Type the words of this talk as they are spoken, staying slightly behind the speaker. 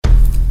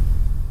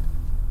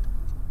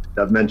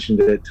I've mentioned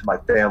it to my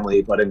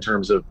family, but in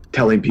terms of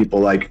telling people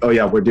like, oh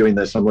yeah, we're doing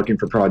this, I'm looking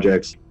for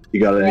projects, you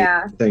got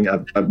anything?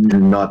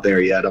 I'm not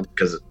there yet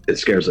because it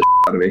scares the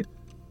out of me.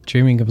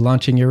 Dreaming of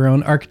launching your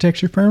own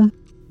architecture firm?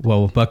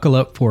 Well, buckle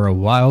up for a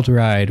wild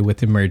ride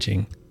with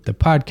Emerging, the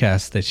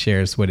podcast that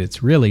shares what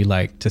it's really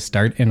like to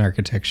start an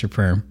architecture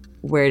firm.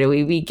 Where do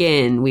we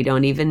begin? We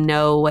don't even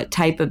know what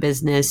type of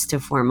business to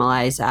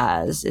formalize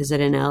as. Is it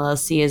an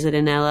LLC? Is it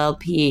an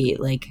LLP?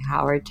 Like,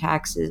 how are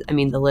taxes? I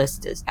mean, the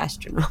list is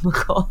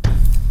astronomical.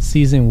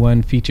 Season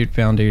 1 featured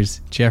founders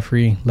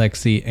Jeffrey,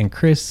 Lexi, and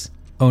Chris,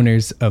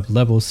 owners of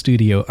Level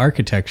Studio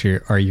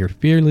Architecture, are your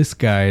fearless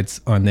guides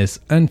on this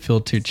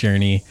unfiltered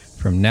journey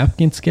from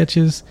napkin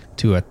sketches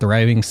to a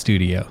thriving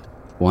studio.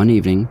 One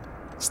evening,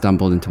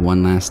 stumbled into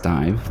one last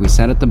dive, we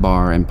sat at the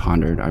bar and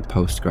pondered our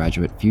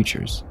postgraduate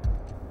futures.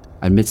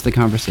 Amidst the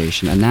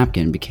conversation, a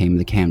napkin became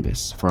the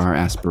canvas for our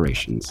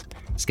aspirations,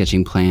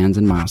 sketching plans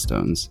and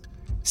milestones,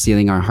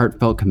 sealing our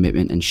heartfelt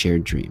commitment and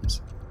shared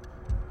dreams.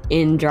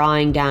 In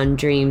drawing down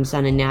dreams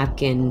on a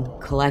napkin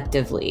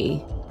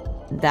collectively,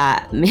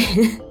 that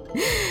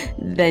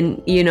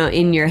then, you know,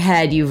 in your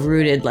head, you've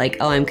rooted like,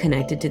 oh, I'm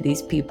connected to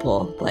these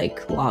people,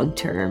 like long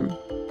term.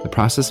 The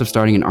process of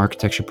starting an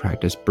architecture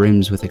practice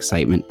brims with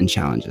excitement and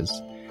challenges,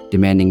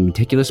 demanding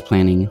meticulous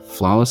planning,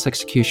 flawless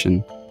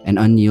execution, and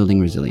unyielding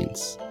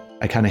resilience.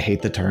 I kind of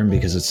hate the term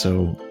because it's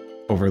so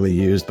overly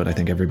used, but I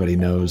think everybody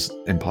knows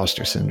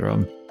imposter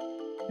syndrome.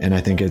 And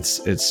I think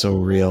it's so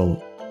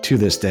real to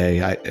this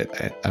day. I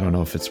don't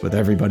know if it's with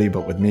everybody,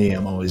 but with me,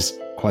 I'm always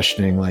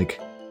questioning like,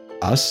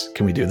 us,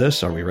 can we do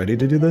this? Are we ready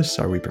to do this?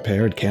 Are we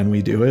prepared? Can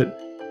we do it?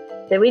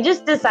 Did we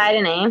just decide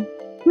a name?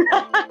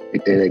 We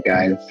did it,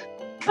 guys.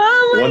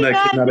 Oh my One that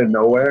God. came out of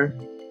nowhere.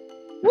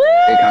 Woo!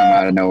 It came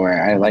out of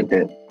nowhere. I liked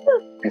it.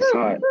 I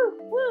saw it.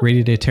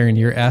 Ready to turn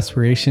your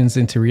aspirations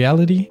into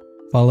reality?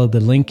 Follow the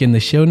link in the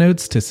show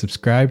notes to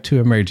subscribe to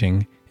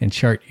Emerging and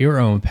chart your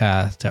own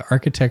path to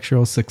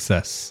architectural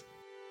success.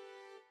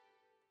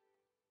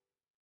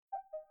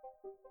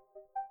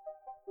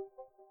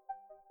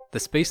 The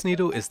Space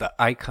Needle is the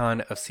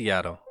icon of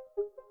Seattle,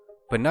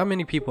 but not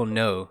many people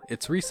know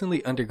it's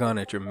recently undergone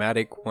a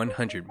dramatic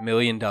 $100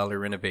 million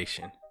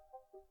renovation.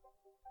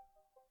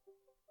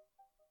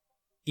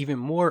 Even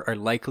more are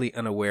likely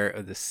unaware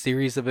of the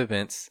series of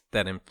events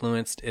that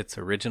influenced its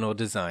original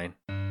design.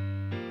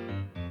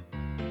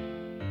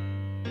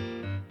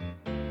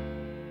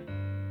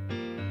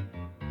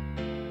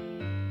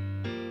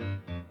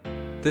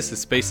 This is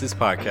Spaces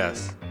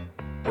Podcast,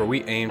 where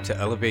we aim to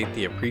elevate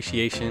the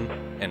appreciation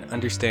and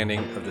understanding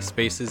of the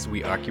spaces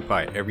we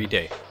occupy every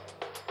day.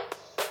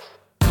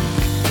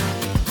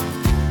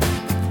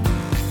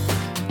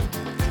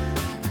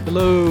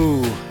 Hello,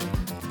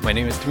 my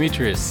name is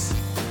Demetrius.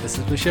 This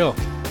is Michelle.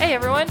 Hey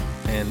everyone.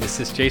 And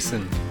this is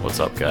Jason. What's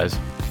up, guys?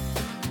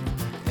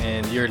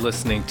 And you're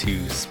listening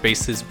to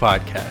Spaces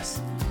Podcast.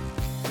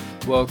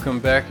 Welcome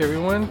back,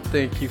 everyone.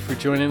 Thank you for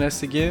joining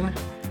us again.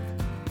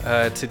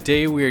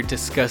 Today we're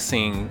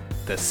discussing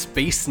the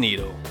Space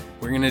Needle.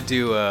 We're going to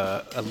do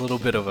a little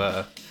bit of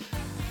a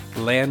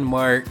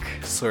landmark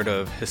sort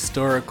of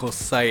historical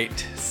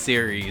site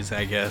series,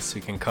 I guess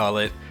we can call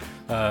it.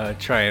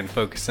 Try and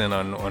focus in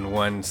on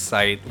one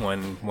site,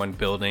 one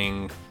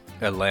building,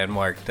 a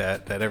landmark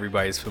that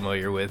everybody's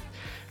familiar with.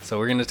 So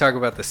we're going to talk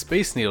about the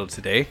Space Needle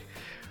today.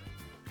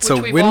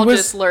 Which we've all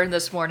just learned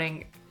this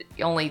morning.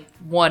 Only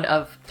one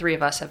of three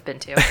of us have been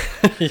to.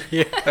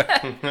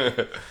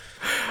 Yeah.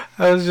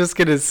 I was just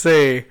going to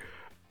say,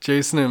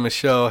 Jason and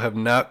Michelle have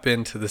not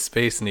been to the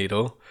Space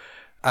Needle.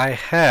 I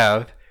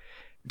have.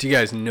 Do you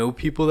guys know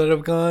people that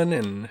have gone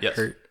and Yes.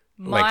 heard,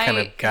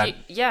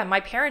 got... Yeah,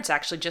 my parents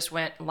actually just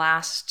went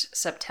last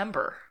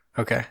September.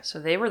 Okay. So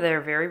they were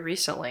there very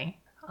recently.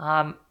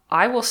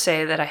 I will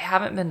say that I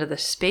haven't been to the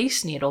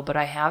Space Needle, but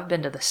I have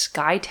been to the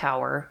Sky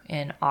Tower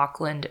in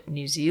Auckland,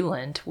 New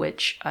Zealand,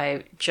 which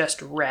I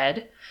just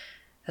read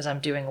as I'm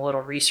doing a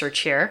little research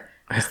here.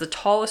 It's the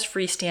tallest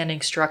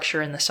freestanding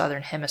structure in the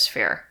Southern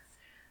Hemisphere.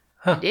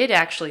 Huh. And it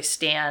actually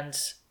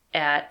stands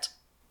at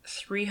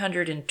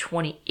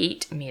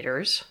 328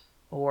 meters,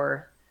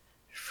 or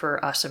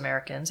for us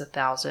Americans,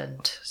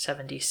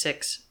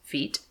 1,076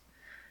 feet.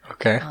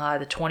 Okay.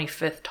 The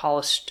 25th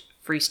tallest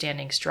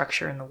freestanding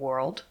structure in the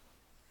world.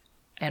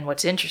 And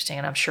what's interesting,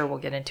 and I'm sure we'll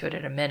get into it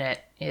in a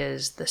minute,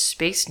 is the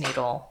Space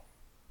Needle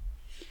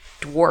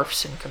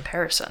dwarfs in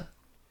comparison.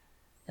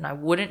 And I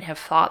wouldn't have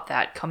thought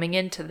that coming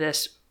into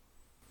this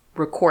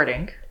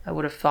recording. I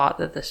would have thought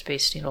that the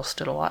Space Needle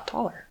stood a lot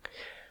taller.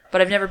 But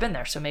I've never been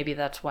there, so maybe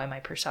that's why my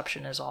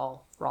perception is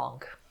all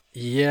wrong.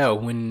 Yeah,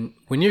 when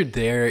you're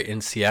there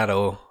in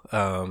Seattle,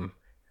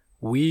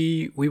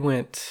 we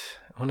went,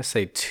 I want to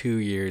say 2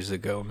 years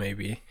ago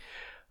maybe,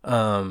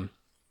 and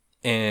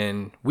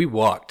we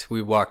walked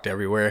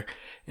everywhere,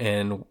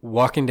 and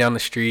walking down the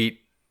street,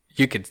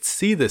 you could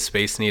see the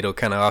Space Needle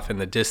kind of off in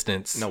the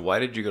distance. Now, why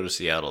did you go to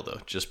Seattle though?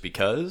 Just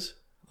because?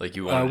 Like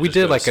you wanted we to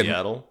did go to like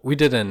Seattle? We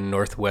did a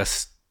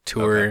Northwest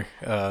tour,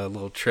 Okay.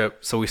 little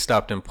trip. So we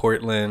stopped in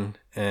Portland,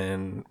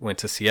 and went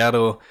to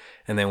Seattle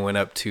and then went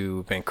up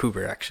to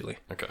Vancouver, actually.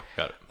 Okay,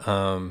 got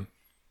it.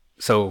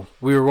 So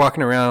we were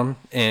walking around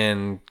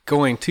and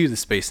going to the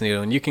Space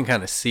Needle, and you can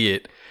kind of see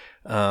it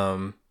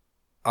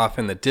off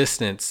in the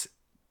distance.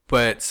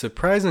 But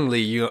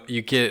surprisingly,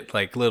 you get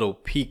like little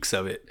peaks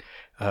of it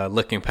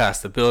looking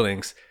past the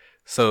buildings.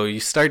 So you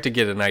start to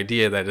get an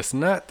idea that it's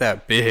not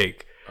that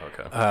big.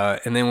 Okay.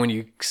 And then when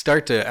you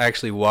start to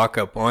actually walk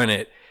up on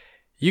it,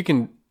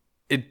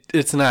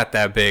 it's not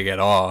that big at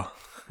all.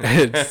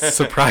 It's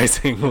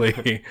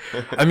surprisingly.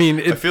 I mean,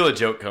 I feel a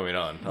joke coming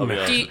on. I'll be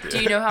honest.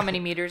 Do you know how many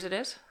meters it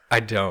is? I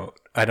don't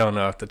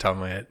know off the top of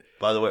my head.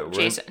 By the way,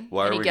 Jason,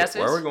 why are any we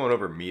guesses? going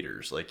over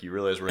meters? Like, you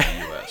realize we're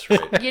in the U.S.,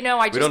 right? You know,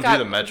 I just we don't got,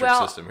 do the metric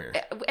well, system here.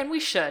 And we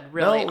should,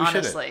 really, No, we shouldn't.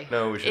 honestly.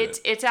 No, we shouldn't.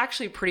 It's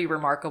actually pretty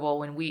remarkable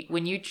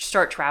when you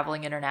start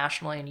traveling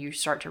internationally and you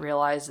start to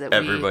realize that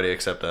Everybody we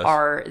except us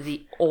are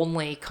the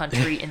only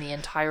country in the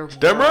entire world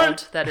Damn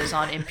right. that is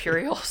on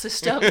imperial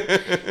system.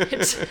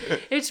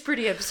 It's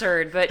pretty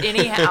absurd. But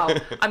anyhow,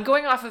 I'm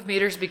going off of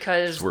meters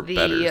because we're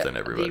better than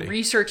everybody. the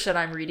research that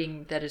I'm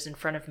reading that is in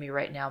front of me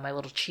right now, my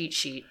little cheat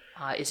sheet,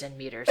 is in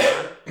meters.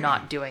 I'm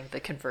not doing the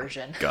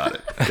conversion. Got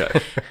it.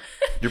 Okay.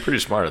 You're pretty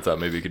smart. I thought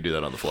maybe you could do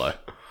that on the fly.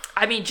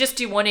 I mean, just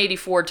do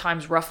 184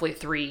 times roughly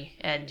 3,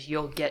 and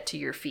you'll get to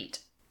your feet.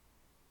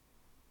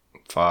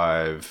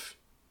 5.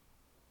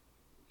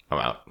 I'm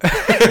out.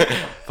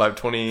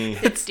 520.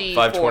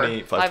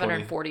 520.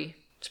 540.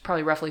 It's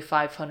probably roughly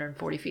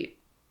 540 feet.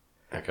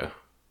 Okay.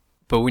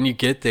 But when you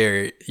get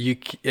there, you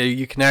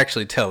can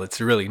actually tell it's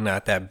really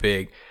not that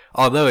big.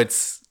 Although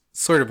it's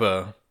sort of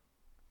a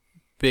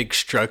big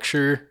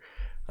structure,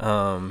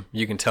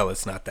 you can tell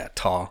it's not that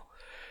tall.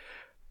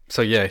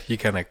 So yeah, you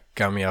kind of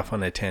got me off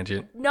on a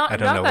tangent. Not I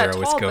don't know that where I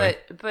was tall, going.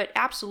 but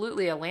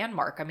absolutely a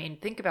landmark. I mean,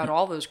 think about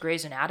all those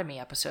Grey's Anatomy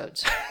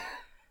episodes.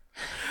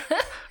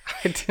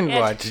 I didn't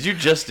watch. Did you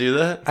just do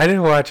that? I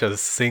didn't watch a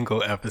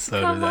single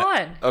episode of Come that.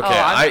 on. Okay,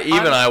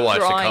 I watched a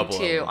drawing couple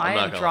of them. I'm I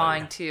not am gonna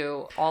drawing lie.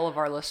 to all of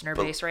our listener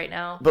base right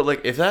now. But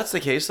like, if that's the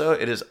case, though,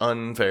 it is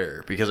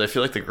unfair because I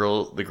feel like the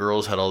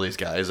girls had all these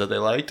guys that they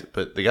liked,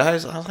 but the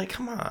guys, I was like,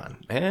 come on,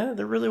 man,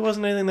 there really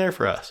wasn't anything there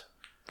for us.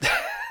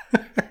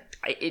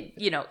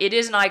 It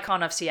is an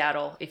icon of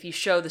Seattle. If you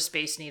show the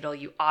Space Needle,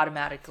 you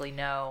automatically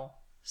know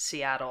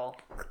Seattle.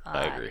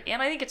 I agree.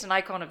 And I think it's an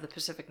icon of the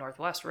Pacific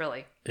Northwest,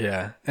 really.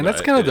 Yeah, and Right,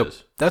 that's kind of it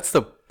is. that's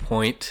the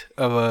point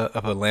of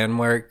a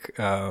landmark,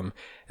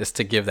 is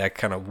to give that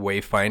kind of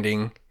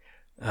wayfinding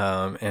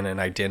and an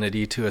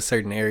identity to a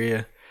certain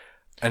area.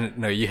 I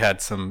know you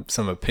had some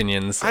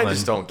opinions. I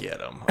just don't get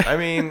them. I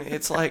mean,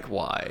 it's like,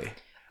 why?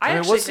 I mean,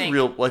 actually think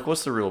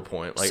what's the real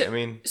point? Like,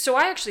 So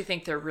I actually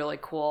think they're really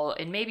cool,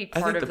 and maybe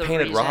I part think of the the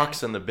painted reason,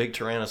 rocks and the big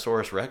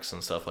Tyrannosaurus Rex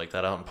and stuff like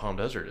that out in Palm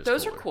Desert is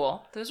those are cooler.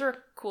 cool. Those are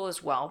cool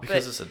as well.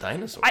 Because but it's a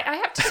dinosaur. I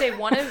have to say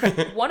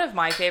one of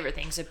my favorite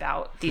things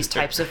about these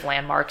types of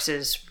landmarks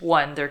is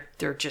one,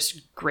 they're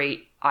just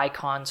great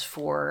icons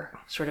for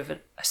sort of a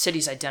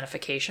city's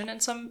identification in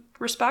some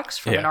respects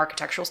from an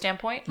architectural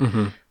standpoint.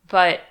 Mm-hmm.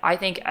 But I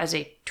think as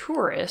a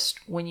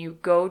tourist, when you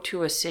go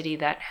to a city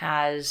that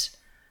has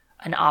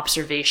an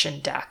observation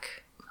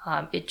deck,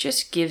 it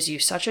just gives you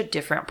such a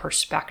different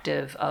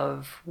perspective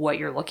of what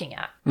you're looking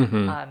at.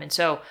 Mm-hmm. And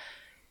so,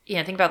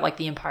 think about like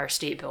the Empire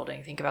State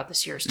Building. Think about the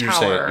Sears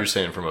Tower. You're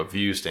saying from a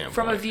view standpoint.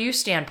 From a view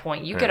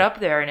standpoint, you get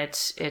up there and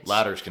it's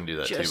Ladders can do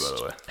that just, too, by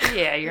the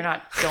way. Yeah, you're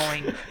not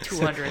going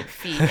 200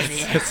 feet in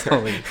the air. It's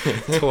only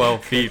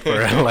 12 feet for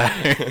a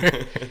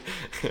ladder.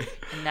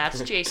 And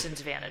that's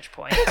Jason's vantage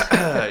point.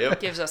 Yep.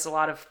 Gives us a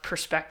lot of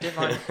perspective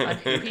on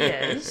who he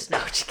is. No,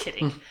 just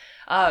kidding.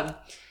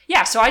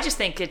 So I just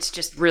think it's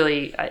just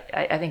really,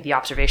 I think the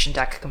observation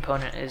deck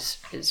component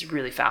is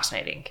really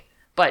fascinating.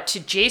 But to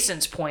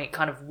Jason's point,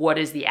 kind of what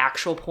is the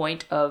actual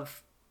point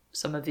of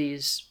some of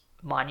these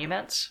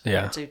monuments?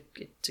 Yeah.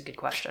 It's a good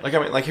question. Like, I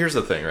mean, like, here's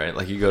the thing, right?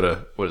 Like, you go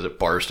to, what is it,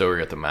 Barstow, or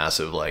you got the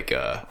massive, like,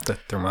 The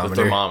thermometer. the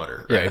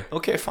thermometer, right? Yeah.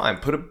 Okay, fine.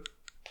 Put a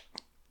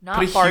Not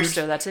pretty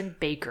Barstow, huge- that's in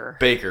Baker.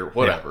 Baker,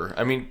 whatever.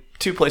 I mean,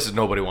 two places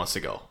nobody wants to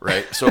go,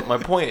 right? So my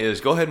point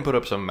is, go ahead and put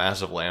up some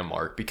massive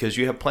landmark because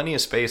you have plenty of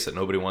space that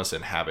nobody wants to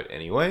inhabit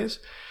anyways.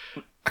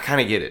 I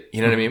kind of get it,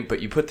 you know what I mean?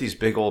 But you put these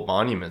big old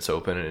monuments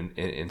open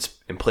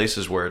in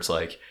places where it's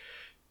like,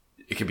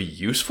 it could be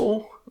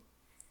useful.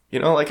 You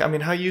know, like, I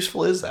mean, how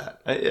useful is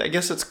that? I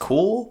guess it's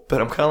cool,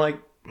 but I'm kind of like,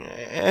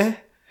 eh.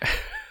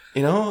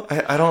 You know,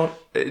 I don't,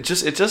 it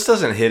just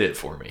doesn't hit it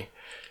for me.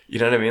 You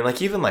know what I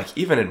mean?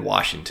 Even in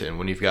Washington,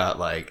 when you've got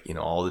like, you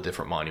know, all the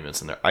different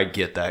monuments in there, I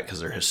get that because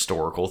they're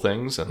historical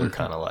things and they're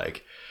kind of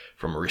like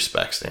from a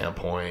respect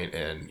standpoint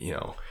and, you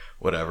know,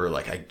 whatever.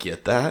 Like, I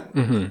get that.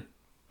 Mm-hmm.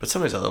 But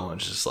some of these other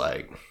ones just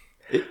like,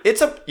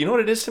 you know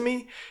what it is to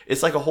me?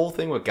 It's like a whole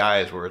thing with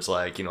guys where it's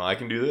like, you know, I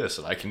can do this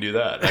and I can do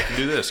that. And I can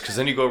do this. Because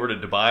then you go over to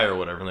Dubai or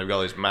whatever and they've got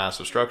all these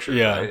massive structures.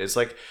 Yeah. Right? It's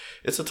like,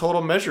 it's a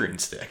total measuring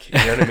stick. You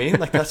know what I mean?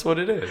 Like, that's what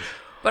it is.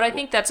 But I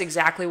think that's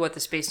exactly what the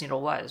Space Needle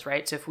was,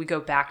 right? So if we go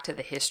back to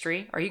the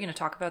history, are you going to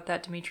talk about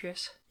that,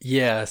 Demetrius?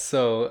 Yeah,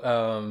 so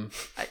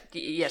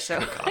So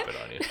Comment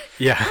on you.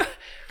 yeah.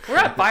 We're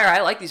on fire.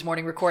 I like these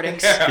morning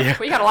recordings. Yeah.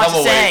 We got a lot I'm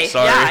to say. awake,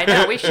 sorry. Yeah, I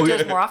know. We should do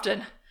this more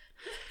often.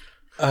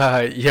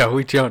 Yeah,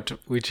 we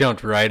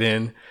jumped right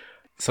in.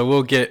 So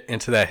we'll get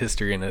into that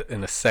history in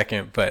a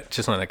second, but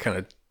just want to kind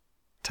of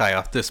tie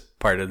off this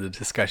part of the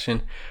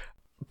discussion.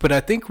 But I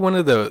think one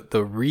of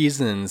the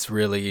reasons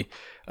really,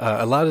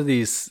 a lot of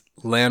these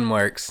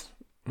landmarks,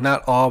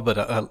 not all, but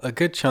a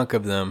good chunk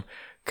of them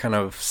kind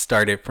of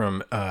started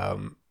from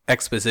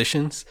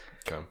expositions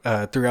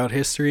throughout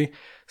history.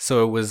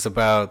 So it was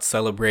about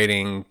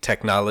celebrating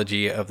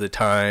technology of the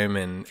time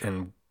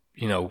and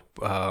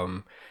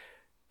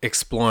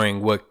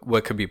exploring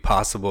what could be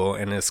possible,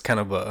 and it's kind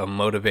of a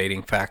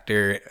motivating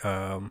factor,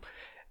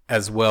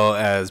 as well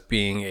as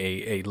being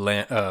a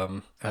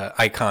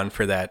icon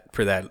for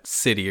that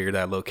city or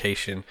that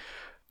location.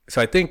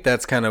 So I think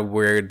that's kind of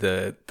where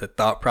the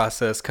thought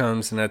process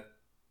comes, and that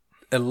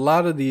a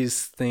lot of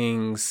these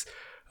things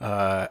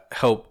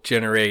help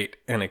generate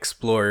and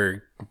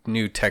explore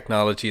new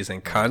technologies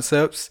and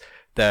concepts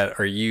that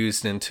are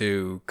used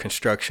into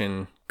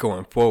construction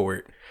going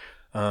forward.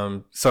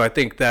 So I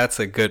think that's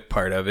a good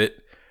part of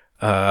it.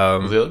 The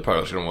other part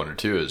I was going to wonder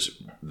too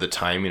is the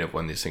timing of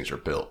when these things are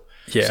built.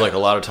 Yeah. So like a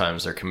lot of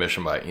times they're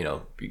commissioned by,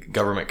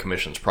 government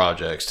commissions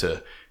projects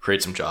to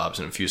create some jobs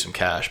and infuse some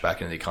cash back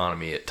into the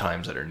economy at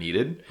times that are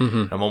needed.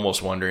 Mm-hmm. I'm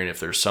almost wondering if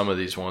there's some of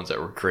these ones that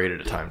were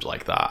created at times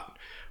like that,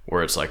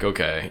 where it's like,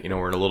 okay,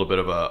 we're in a little bit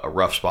of a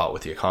rough spot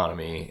with the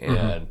economy,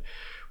 and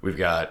we've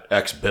got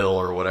X bill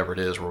or whatever it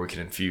is where we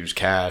can infuse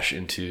cash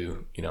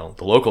into,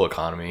 the local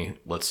economy.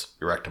 Let's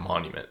erect a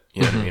monument,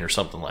 you know what I mean? Or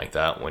something like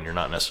that, when you're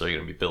not necessarily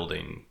going to be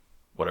building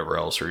whatever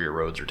else, or your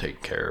roads are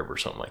taken care of or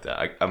something like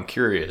that. I'm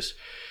curious,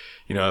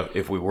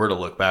 if we were to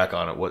look back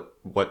on it,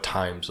 what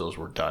times those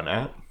were done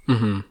at,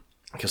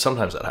 because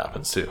sometimes that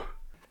happens too.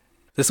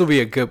 This will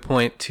be a good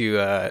point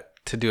to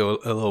do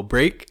a little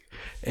break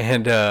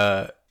and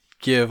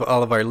give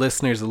all of our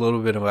listeners a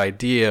little bit of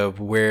idea of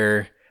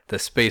where the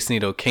Space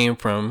Needle came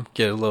from,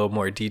 get a little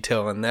more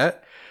detail on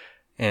that.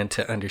 And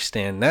to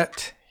understand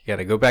that, you got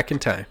to go back in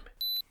time.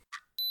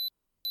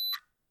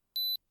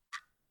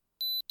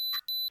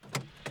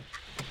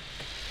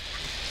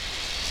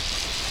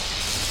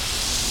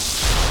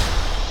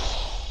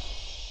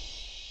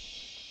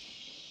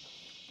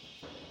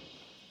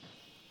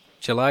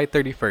 July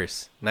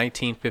 31st,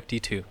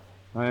 1952.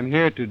 I am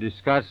here to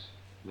discuss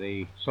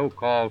the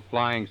so-called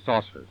flying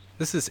saucers.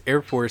 This is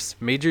Air Force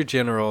Major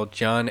General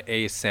John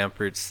A.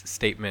 Samford's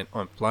statement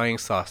on flying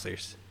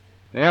saucers.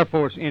 The Air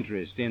Force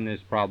interest in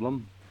this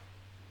problem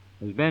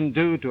has been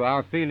due to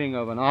our feeling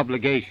of an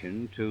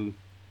obligation to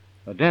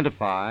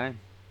identify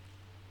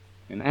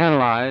and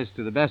analyze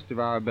to the best of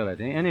our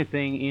ability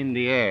anything in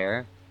the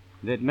air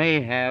that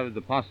may have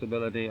the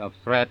possibility of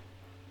threat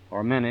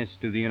or menace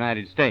to the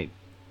United States.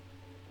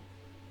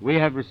 We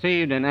have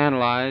received and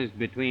analyzed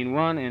between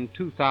 1,000 and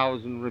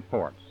 2,000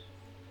 reports.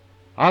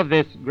 Of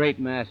this great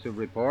mass of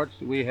reports,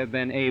 we have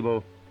been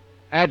able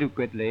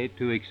adequately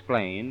to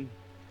explain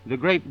the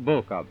great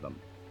bulk of them.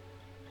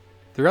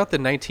 Throughout the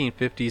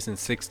 1950s and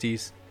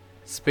 60s,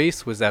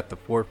 space was at the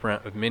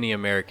forefront of many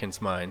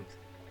Americans' minds.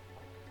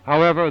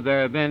 However,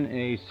 there have been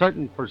a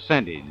certain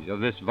percentage of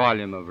this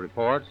volume of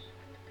reports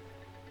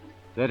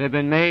that have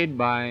been made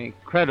by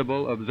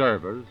credible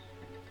observers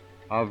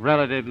of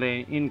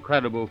relatively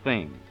incredible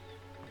things.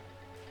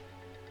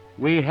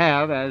 We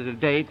have, as of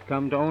date,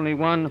 come to only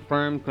one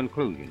firm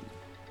conclusion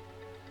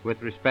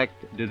with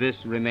respect to this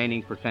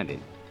remaining percentage,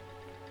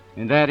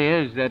 and that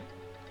is that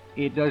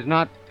it does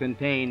not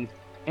contain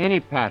any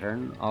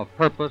pattern of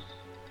purpose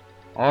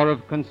or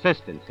of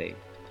consistency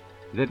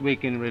that we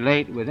can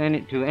relate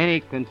to any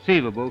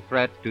conceivable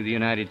threat to the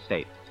United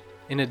States.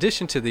 In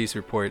addition to these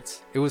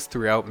reports, it was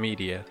throughout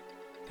media.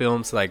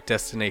 Films like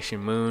Destination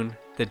Moon,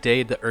 The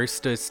Day the Earth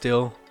Stood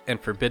Still, and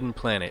Forbidden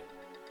Planet.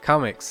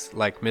 Comics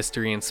like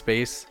Mystery in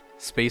Space,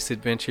 Space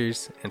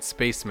Adventures, and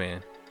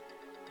Spaceman.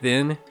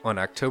 Then, on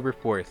October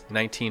 4th,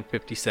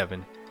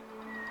 1957,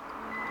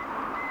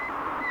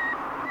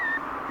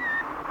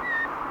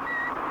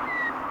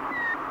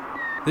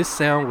 this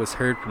sound was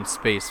heard from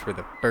space for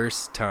the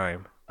first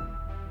time.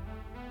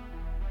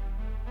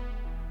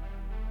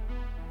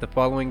 The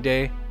following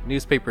day,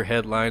 newspaper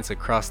headlines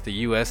across the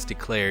U.S.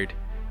 declared,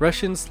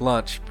 Russians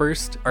launch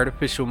first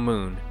artificial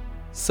moon.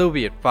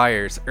 Soviet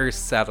fires Earth's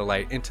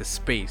satellite into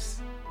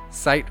space.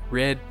 Sight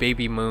red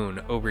baby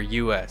moon over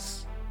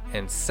U.S.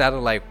 And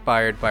satellite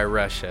fired by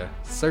Russia,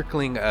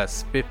 circling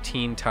us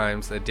 15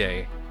 times a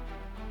day.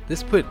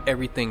 This put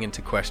everything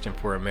into question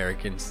for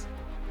Americans.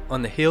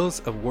 On the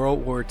heels of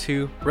World War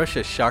II,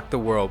 Russia shocked the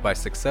world by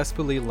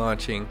successfully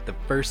launching the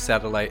first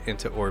satellite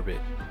into orbit.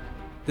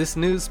 This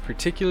news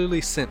particularly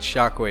sent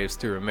shockwaves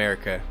through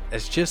America,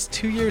 as just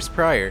 2 years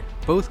prior,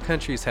 both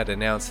countries had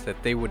announced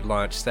that they would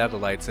launch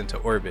satellites into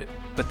orbit.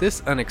 But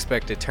this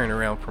unexpected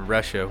turnaround from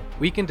Russia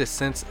weakened a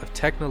sense of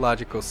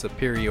technological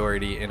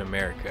superiority in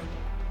America.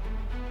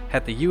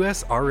 Had the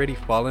US already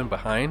fallen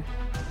behind?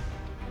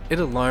 It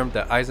alarmed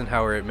the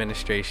Eisenhower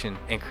administration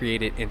and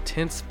created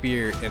intense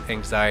fear and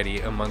anxiety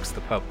amongst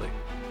the public.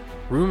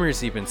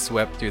 Rumors even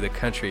swept through the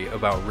country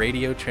about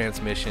radio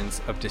transmissions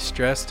of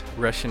distressed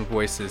Russian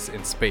voices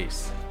in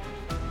space.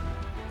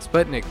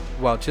 Sputnik,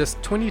 while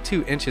just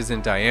 22 inches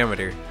in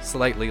diameter,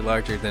 slightly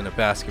larger than a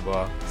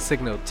basketball,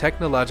 signaled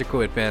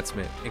technological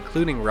advancement,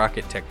 including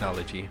rocket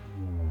technology.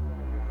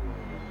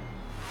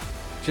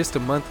 Just a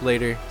month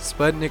later,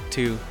 Sputnik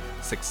 2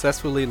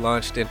 successfully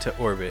launched into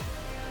orbit,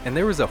 and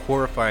there was a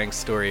horrifying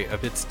story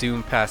of its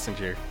doomed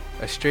passenger,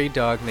 a stray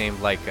dog named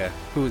Laika,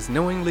 who was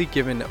knowingly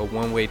given a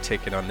one-way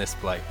ticket on this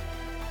flight.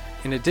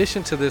 In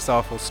addition to this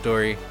awful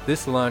story,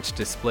 this launch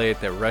displayed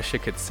that Russia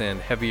could send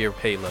heavier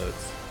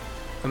payloads.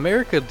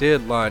 America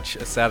did launch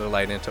a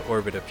satellite into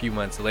orbit a few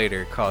months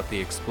later called the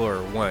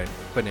Explorer 1,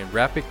 but in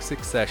rapid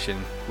succession,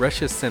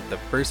 Russia sent the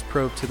first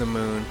probe to the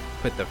moon,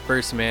 put the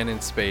first man in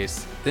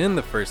space, then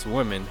the first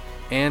woman,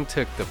 and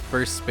took the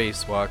first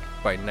spacewalk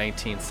by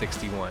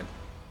 1961.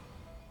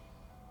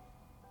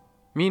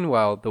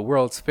 Meanwhile, the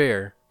World's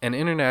Fair, an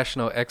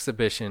international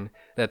exhibition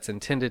that's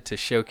intended to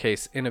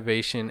showcase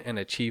innovation and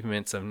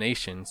achievements of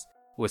nations,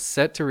 was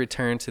set to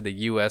return to the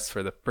U.S.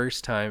 for the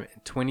first time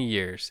in 20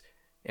 years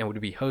and would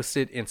be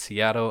hosted in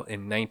Seattle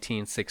in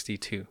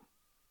 1962.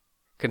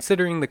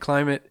 Considering the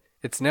climate,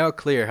 it's now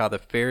clear how the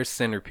fair's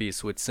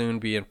centerpiece would soon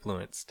be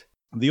influenced.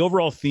 The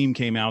overall theme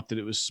came out that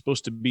it was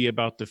supposed to be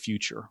about the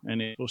future,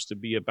 and it's supposed to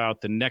be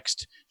about the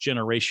next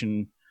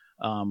generation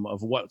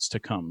of what's to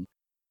come.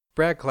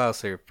 Brad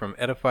Klauser from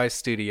Edify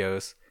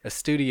Studios, a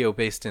studio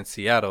based in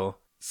Seattle,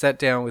 sat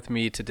down with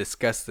me to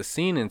discuss the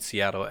scene in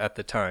Seattle at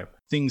the time.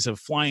 Things of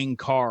flying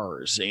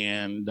cars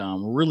and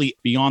really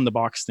beyond the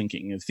box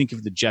thinking. Think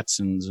of the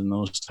Jetsons and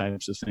those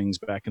types of things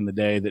back in the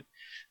day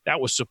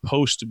that was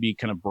supposed to be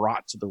kind of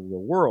brought to the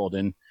real world.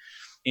 And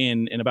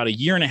in about a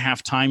 1.5-year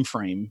time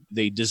frame,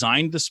 they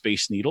designed the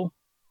Space Needle.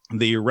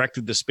 They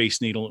erected the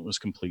Space Needle. It was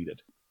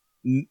completed.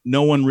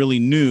 No one really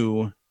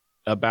knew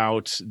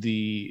about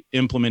the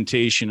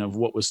implementation of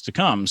what was to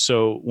come.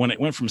 So when it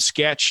went from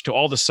sketch to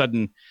all of a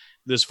sudden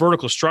this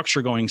vertical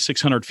structure going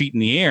 600 feet in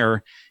the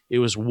air, it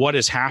was what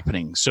is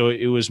happening. So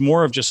it was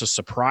more of just a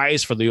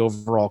surprise for the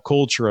overall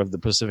culture of the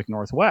Pacific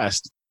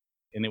Northwest.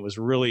 And it was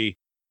really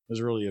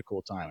a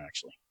cool time,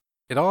 actually.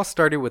 It all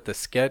started with a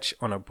sketch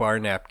on a bar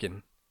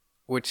napkin,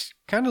 which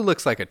kind of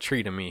looks like a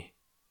tree to me.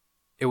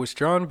 It was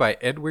drawn by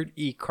Edward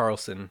E.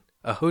 Carlson,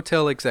 a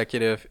hotel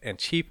executive and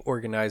chief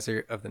organizer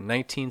of the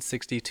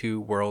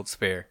 1962 World's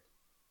Fair.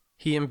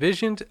 He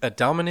envisioned a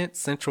dominant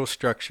central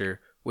structure,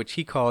 which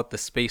he called the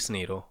Space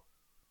Needle.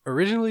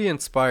 Originally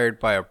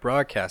inspired by a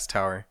broadcast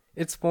tower,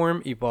 its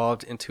form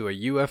evolved into a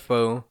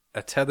UFO,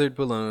 a tethered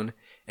balloon,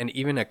 and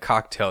even a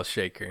cocktail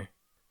shaker.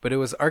 But it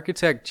was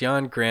architect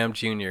John Graham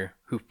Jr.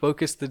 who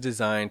focused the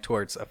design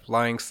towards a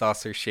flying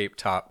saucer-shaped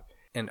top,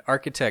 and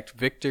architect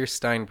Victor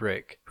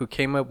Steinbrück who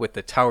came up with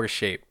the tower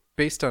shape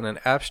based on an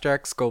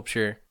abstract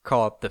sculpture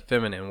called the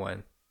Feminine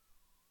One.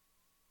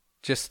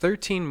 Just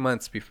 13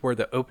 months before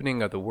the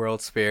opening of the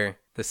World's Fair,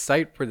 the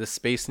site for the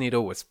Space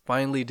Needle was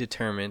finally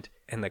determined,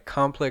 and the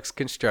complex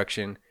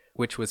construction,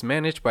 which was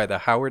managed by the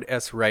Howard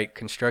S. Wright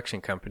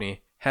Construction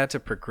Company, had to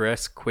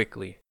progress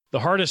quickly. The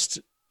hardest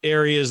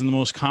areas and the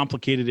most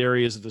complicated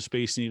areas of the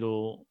Space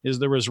Needle is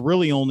there was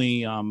really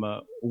only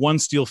one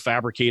steel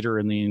fabricator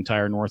in the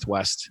entire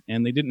Northwest,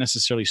 and they didn't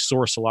necessarily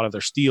source a lot of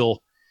their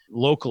steel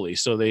locally,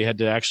 so they had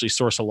to actually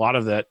source a lot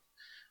of that.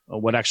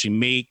 What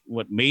made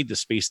the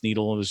Space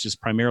Needle was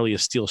just primarily a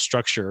steel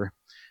structure.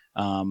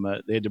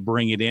 They had to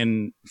bring it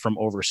in from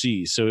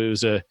overseas, so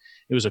it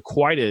was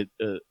quite a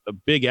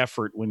big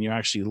effort when you're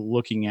actually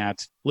looking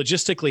at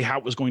logistically how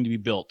it was going to be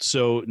built.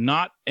 So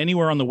not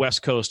anywhere on the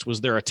West Coast was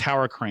there a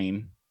tower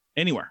crane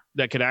anywhere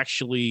that could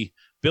actually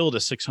build a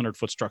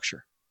 600-foot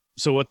structure.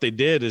 So what they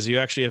did is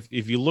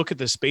if you look at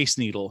the Space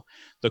Needle,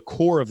 the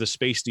core of the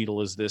Space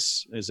Needle is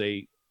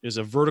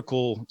a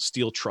vertical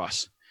steel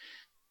truss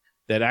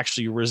that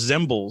actually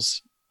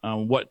resembles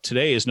what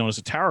today is known as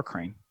a tower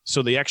crane.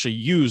 So they actually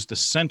used the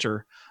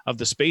center of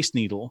the Space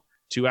Needle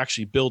to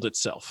actually build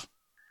itself.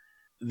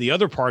 The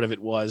other part of it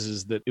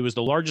is that it was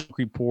the largest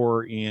concrete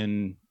pour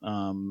in,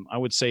 I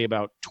would say,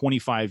 about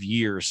 25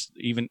 years,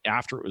 even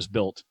after it was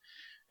built,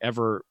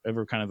 ever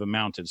kind of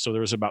amounted. So there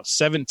was about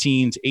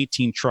 17 to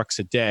 18 trucks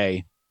a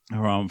day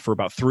for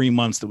about 3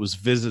 months that was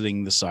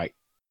visiting the site.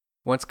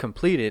 Once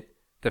completed,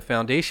 the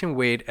foundation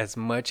weighed as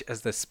much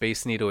as the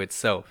Space Needle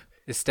itself,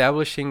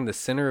 establishing the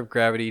center of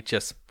gravity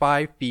just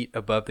 5 feet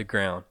above the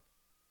ground.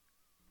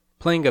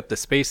 Playing up the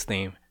space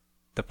theme,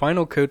 the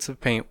final coats of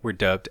paint were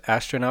dubbed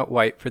Astronaut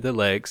White for the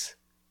legs,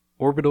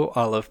 Orbital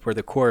Olive for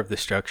the core of the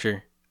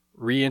structure,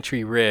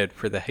 Re-entry Red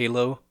for the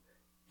halo,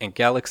 and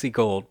Galaxy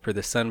Gold for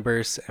the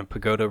sunburst and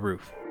pagoda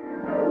roof.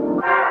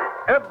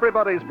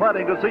 Everybody's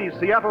planning to see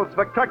Seattle's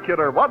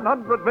spectacular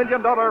 $100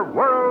 million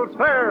World's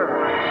Fair.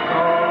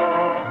 So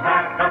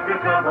pack up your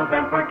troubles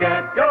and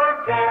forget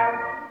your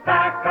care.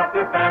 Pack up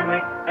your family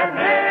and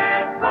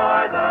head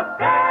for the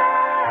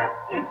fair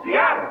in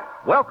Seattle.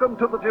 Welcome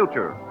to the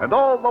future and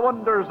all the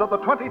wonders of the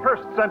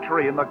 21st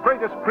century in the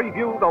greatest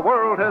preview the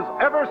world has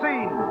ever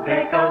seen.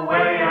 Take a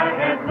way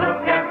ahead,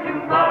 look at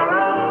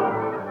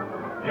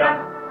tomorrow.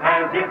 Just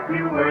as if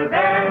you were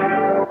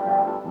there.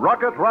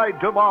 Rocket ride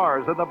to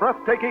Mars in the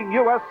breathtaking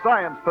U.S.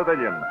 Science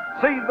Pavilion.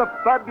 See the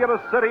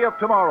fabulous city of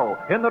tomorrow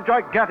in the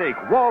gigantic,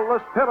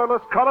 wall-less,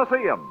 pillarless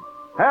Coliseum.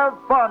 Have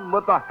fun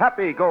with the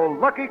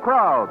happy-go-lucky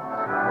crowds.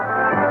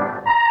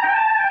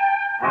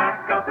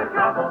 Pack up your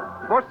troubles,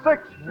 For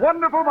 6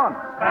 wonderful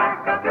months,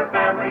 pack up your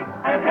family,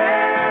 and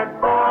head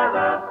for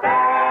the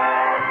fair.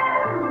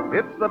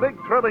 it's the big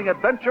thrilling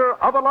adventure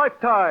of a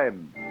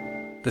lifetime.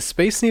 The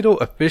Space Needle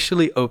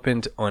officially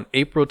opened on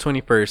April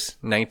 21st,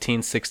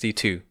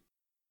 1962.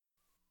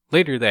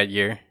 Later that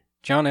year,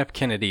 John F.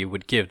 Kennedy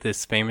would give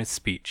this famous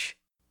speech.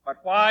 But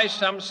why,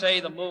 some say,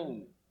 the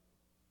moon?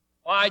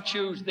 Why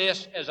choose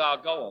this as our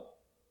goal?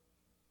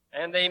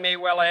 And they may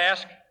well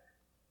ask,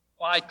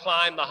 why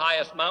climb the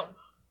highest mountain?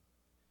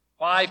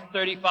 Why,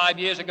 35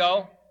 years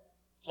ago,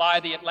 fly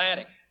the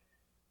Atlantic?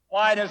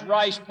 Why does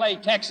Rice play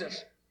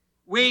Texas?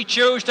 We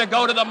choose to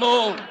go to the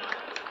moon.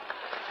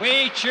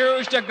 We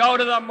choose to go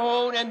to the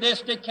moon in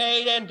this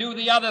decade and do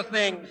the other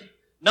things,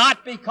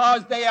 not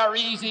because they are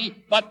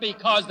easy, but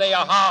because they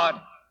are hard.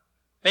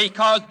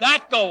 Because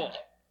that goal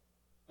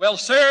will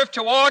serve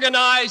to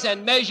organize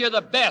and measure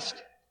the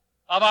best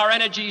of our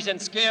energies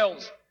and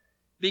skills.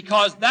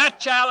 Because that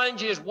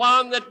challenge is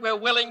one that we're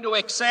willing to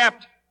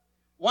accept,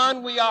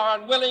 one we are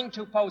unwilling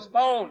to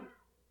postpone,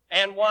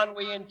 and one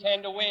we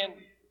intend to win.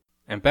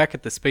 And back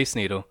at the Space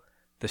Needle,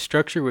 the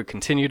structure would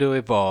continue to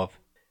evolve,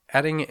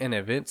 adding an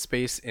event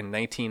space in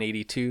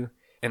 1982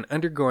 and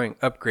undergoing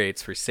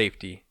upgrades for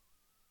safety.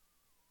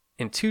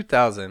 In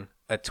 2000,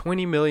 a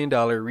 $20 million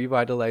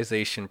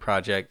revitalization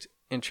project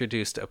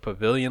introduced a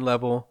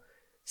pavilion-level,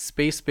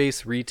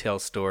 space-based retail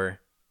store,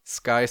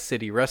 Sky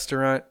City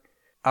restaurant,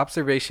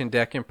 observation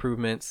deck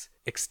improvements,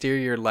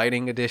 exterior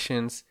lighting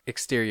additions,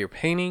 exterior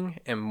painting,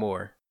 and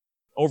more.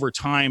 Over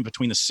time,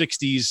 between the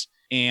 60s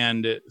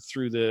and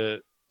through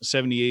the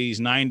 70s, 80s,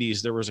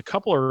 90s, there was a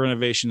couple of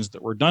renovations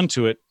that were done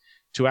to it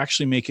to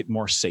actually make it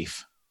more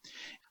safe.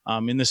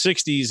 In the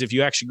 60s, if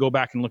you actually go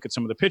back and look at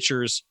some of the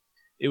pictures,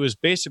 it was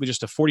basically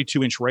just a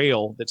 42-inch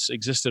rail that's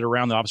existed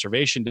around the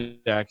observation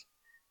deck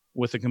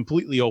with a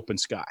completely open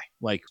sky.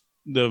 Like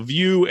the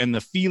view and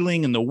the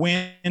feeling and the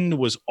wind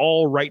was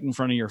all right in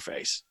front of your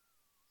face.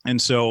 And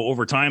so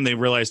over time, they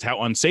realized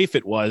how unsafe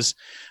it was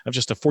of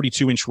just a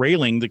 42-inch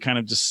railing that kind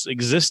of just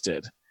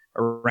existed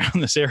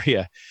around this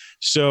area.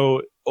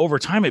 So over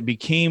time, it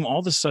became, all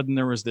of a sudden,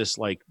 there was this,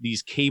 like,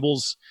 these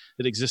cables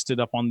that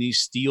existed up on these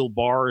steel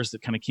bars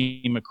that kind of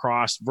came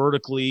across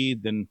vertically,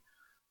 then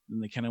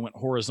they kind of went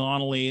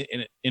horizontally.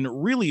 And it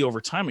really, over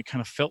time, it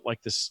kind of felt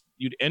like this,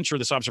 you'd enter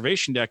this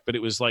observation deck, but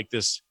it was like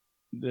this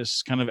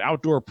kind of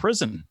outdoor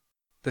prison.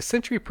 The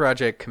Century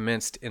Project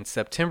commenced in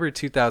September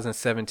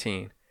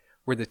 2017,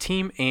 where the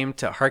team aimed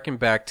to harken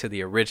back to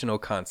the original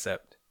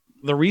concept.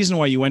 The reason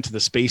why you went to the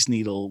Space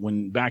Needle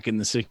when back in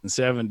the 60s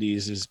and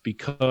 70s is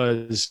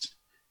because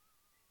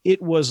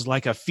it was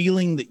like a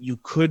feeling that you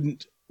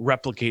couldn't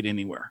replicate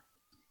anywhere.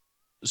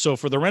 So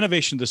for the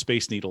renovation of the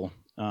Space Needle,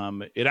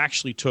 it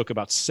actually took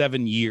about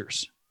 7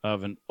 years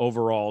of an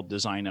overall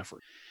design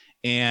effort.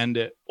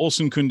 And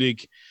Olsen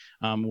Kundig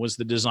was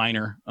the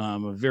designer,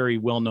 a very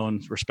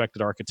well-known,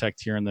 respected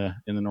architect here in the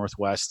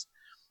Northwest.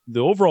 The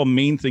overall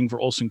main thing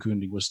for Olsen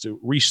Kundig was to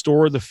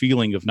restore the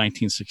feeling of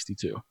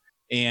 1962.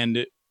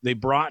 And they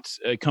brought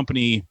a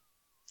company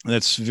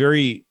that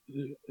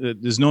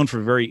is known for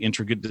very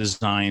intricate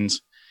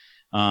designs,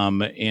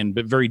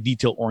 but very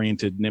detail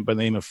oriented, by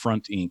the name of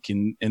Front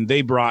Inc. And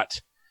they brought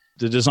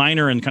the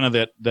designer and kind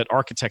of that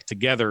architect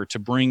together to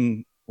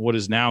bring what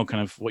is now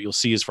kind of what you'll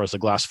see as far as the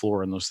glass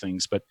floor and those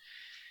things. But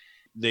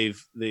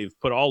they've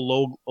put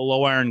all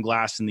low iron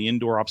glass in the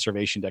indoor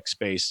observation deck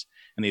space,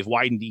 and they've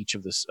widened each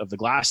of the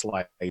glass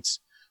lights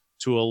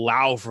to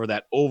allow for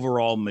that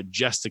overall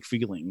majestic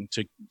feeling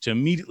to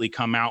immediately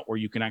come out, where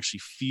you can actually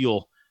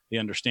feel the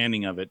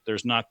understanding of it.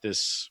 There's not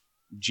this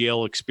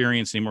jail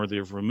experience anymore.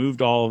 They've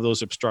removed all of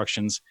those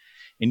obstructions,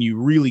 and you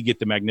really get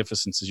the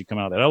magnificence as you come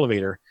out of that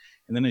elevator.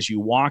 And then as you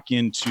walk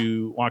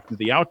into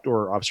the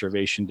outdoor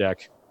observation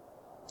deck,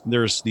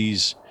 there's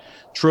these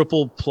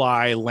triple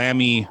ply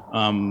Lamy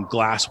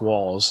glass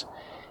walls,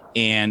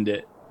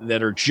 and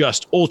that are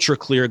just ultra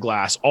clear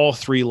glass, all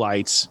 3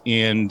 lights,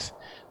 and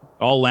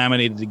all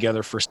laminated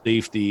together for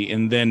safety.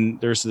 And then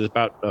there's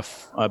about a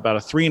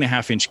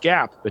 3.5-inch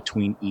gap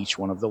between each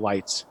one of the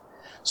lights.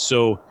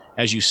 So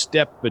as you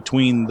step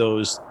between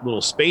those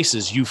little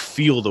spaces, you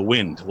feel the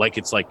wind. Like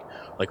it's like,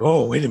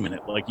 oh, wait a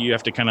minute. Like you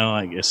have to kind of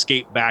like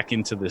escape back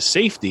into the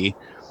safety.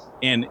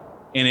 And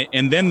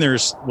then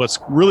there's, what's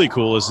really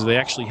cool is they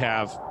actually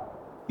have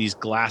these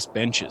glass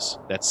benches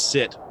that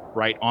sit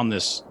right on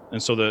this.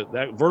 And so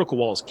that vertical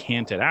wall is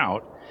canted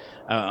out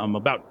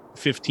about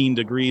 15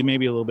 degree,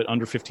 maybe a little bit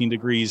under 15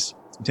 degrees,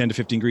 10 to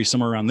 15 degrees,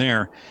 somewhere around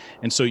there.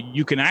 And so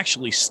you can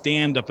actually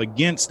stand up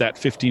against that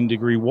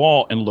 15-degree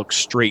wall and look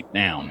straight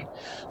down.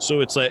 So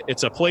it's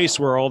a place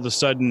where all of a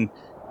sudden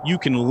you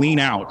can lean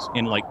out,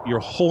 and like your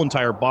whole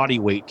entire body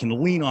weight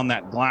can lean on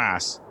that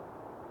glass.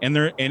 And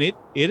it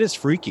is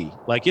freaky.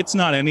 Like it's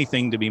not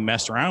anything to be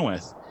messed around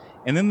with.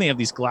 And then they have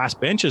these glass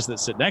benches that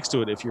sit next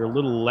to it if you're a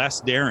little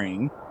less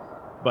daring.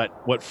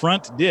 But what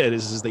Front did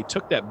is they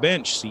took that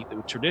bench seat that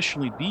would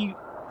traditionally be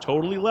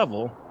totally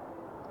level,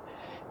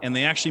 and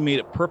they actually made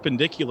it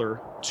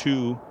perpendicular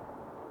to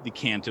the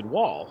canted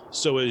wall.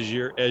 So as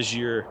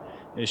you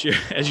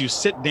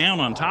sit down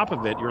on top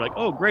of it, you're like,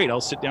 oh great,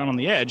 I'll sit down on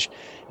the edge,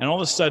 and all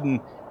of a sudden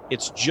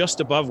it's just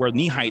above where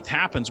knee height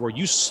happens, where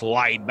you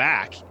slide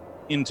back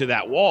into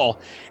that wall,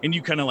 and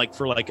you kind of like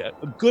for like a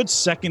good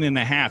second and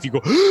a half you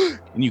go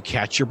and you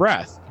catch your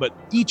breath. But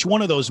each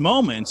one of those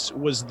moments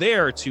was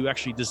there to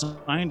actually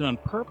designed on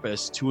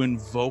purpose to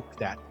invoke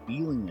that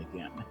feeling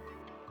again.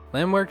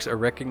 Landmarks are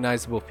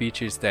recognizable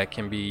features that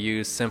can be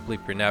used simply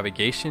for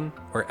navigation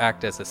or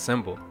act as a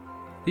symbol.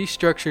 These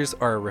structures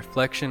are a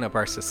reflection of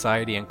our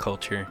society and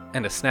culture,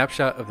 and a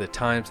snapshot of the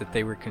times that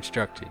they were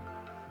constructed.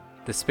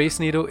 The Space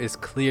Needle is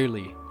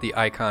clearly the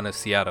icon of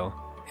Seattle,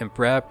 and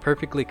Brad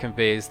perfectly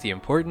conveys the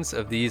importance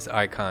of these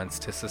icons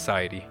to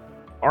society.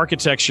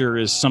 Architecture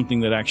is something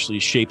that actually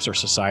shapes our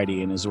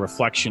society and is a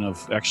reflection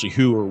of actually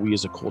who are we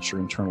as a culture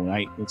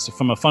internally. It's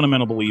from a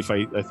fundamental belief,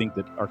 I think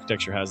that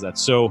architecture has that.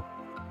 So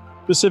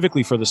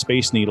specifically for the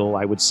Space Needle,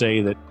 I would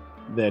say that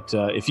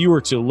if you were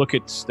to look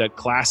at that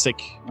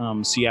classic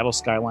Seattle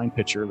skyline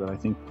picture that I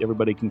think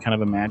everybody can kind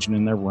of imagine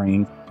in their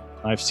brain,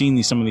 I've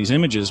seen some of these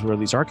images where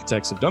these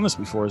architects have done this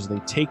before, is they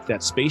take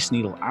that Space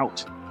Needle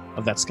out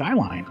of that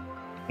skyline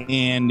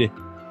and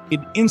it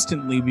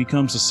instantly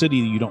becomes a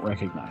city that you don't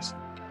recognize.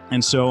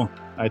 And so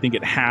I think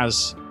it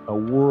has a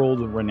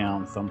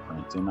world-renowned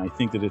thumbprint, and I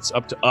think that it's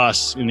up to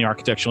us in the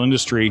architectural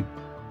industry,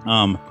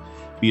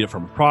 be it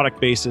from a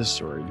product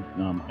basis or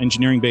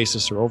engineering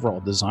basis or overall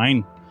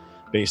design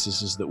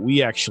basis, is that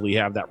we actually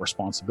have that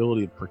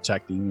responsibility of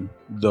protecting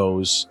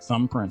those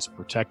thumbprints,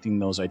 protecting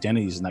those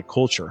identities and that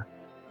culture,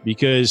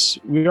 because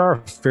we are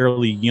a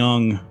fairly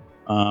young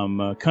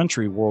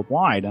country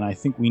worldwide, and I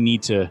think we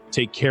need to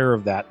take care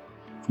of that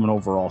from an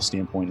overall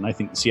standpoint, and I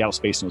think the Seattle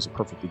Space Needle is a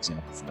perfect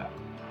example for that.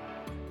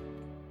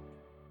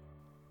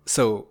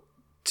 So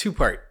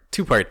two-part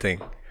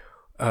thing.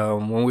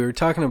 When we were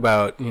talking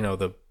about,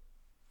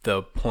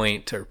 the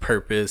point or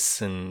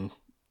purpose, and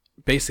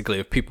basically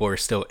if people are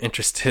still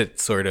interested,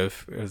 sort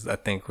of, is I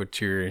think what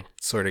you're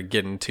sort of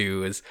getting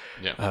to is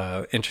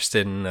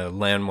interested in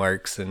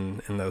landmarks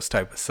and those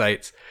type of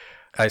sites.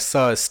 I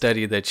saw a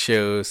study that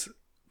shows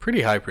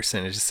pretty high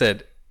percentage. It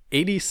said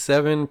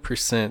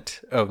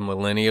 87% of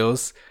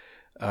millennials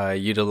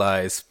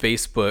utilize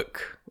Facebook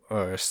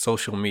or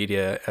social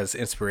media as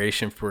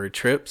inspiration for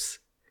trips.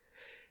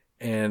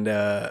 And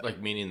like,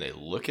 meaning they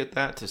look at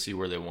that to see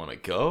where they want to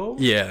go?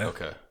 Yeah.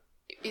 Okay.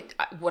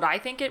 What I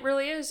think it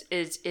really is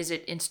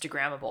it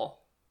Instagrammable?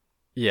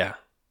 Yeah.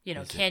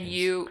 Can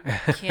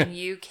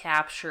you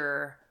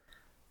capture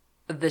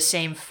the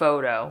same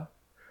photo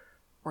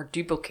or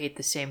duplicate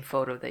the same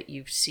photo that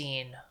you've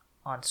seen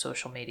on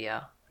social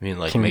media? I mean,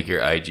 like, make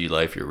your IG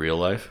life your real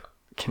life?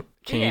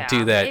 Can you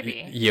do that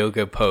maybe.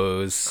 Yoga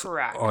pose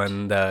Correct.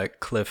 on the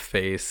cliff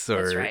face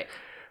or That's right.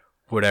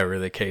 whatever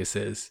the case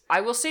is?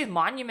 I will say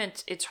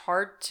Monument, it's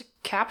hard to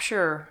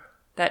capture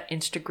that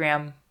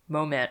Instagram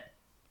moment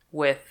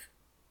with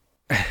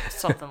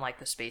something like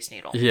the Space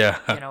Needle. Yeah.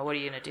 What are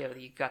you going to do?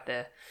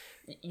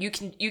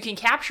 You can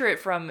capture it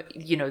from,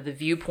 the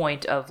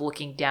viewpoint of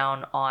looking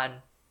down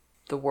on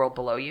the world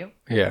below you.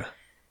 Yeah.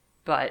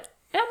 But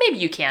maybe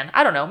you can.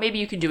 I don't know. Maybe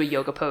you can do a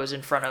yoga pose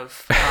in front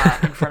of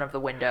the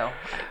window.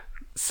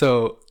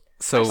 So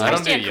I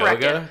don't do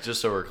corrected. yoga, just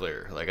so we're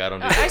clear. Like, I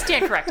don't do I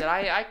stand corrected.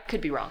 I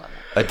could be wrong on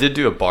that. I did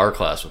do a bar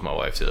class with my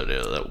wife the other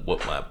day.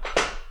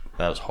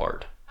 That was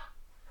hard.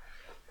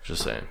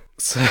 Just saying.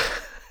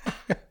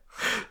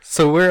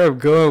 So where I'm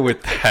going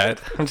with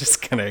that, I'm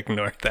just going to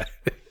ignore that.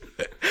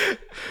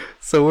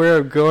 So where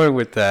I'm going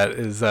with that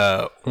is,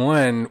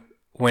 one,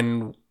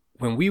 when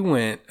we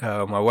went,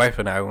 my wife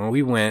and I, when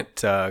we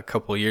went a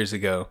couple of years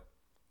ago,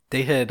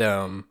 they had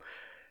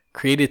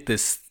created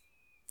this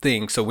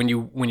thing. So when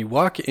you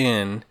walk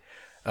in,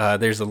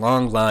 there's a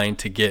long line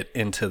to get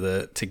to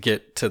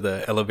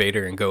the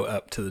elevator and go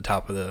up to the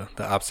top of the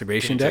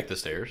observation deck. Take the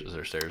stairs? Is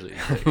there stairs that you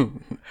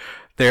can take?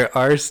 There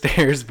are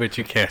stairs, but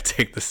you can't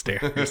take the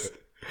stairs.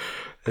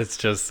 It's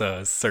just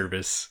a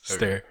service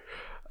stair.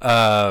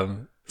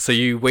 So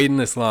you wait in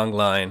this long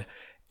line,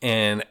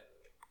 and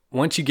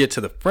once you get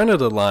to the front of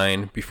the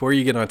line, before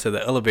you get onto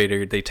the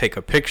elevator, they take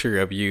a picture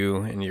of you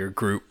and your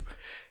group,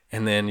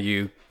 and then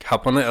you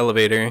hop on the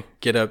elevator,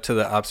 get up to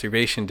the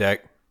observation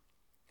deck,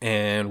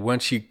 and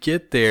once you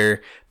get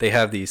there, they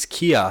have these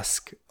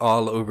kiosks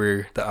all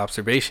over the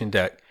observation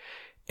deck,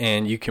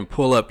 and you can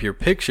pull up your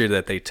picture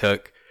that they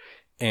took,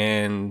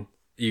 and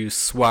you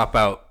swap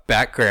out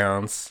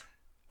backgrounds.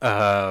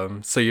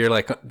 So you're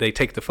like, they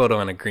take the photo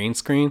on a green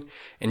screen,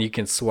 and you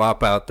can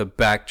swap out the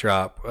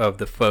backdrop of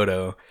the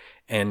photo,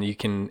 and you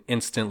can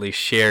instantly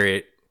share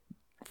it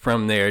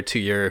from there to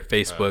your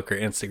Facebook or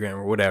Instagram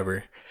or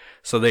whatever.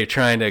 So they're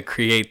trying to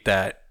create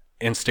that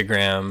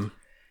Instagram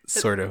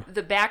sort of.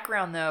 The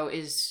background though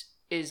is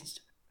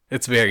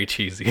It's very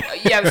cheesy.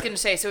 Yeah, I was going to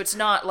say, so it's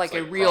not like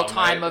a real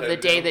time of the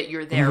day that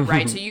you're there,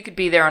 right? So you could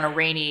be there on a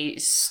rainy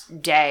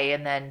day,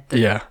 and then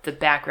the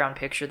background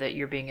picture that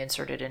you're being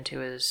inserted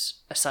into is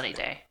a sunny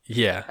day.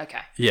 Yeah. Okay.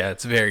 Yeah,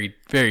 it's very,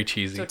 very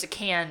cheesy. So it's a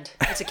canned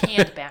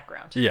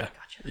background. Yeah.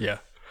 Gotcha. Yeah.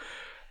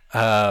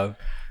 I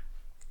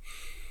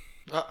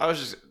was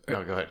just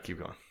no. Go ahead, keep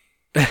going.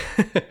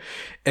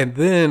 And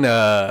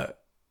then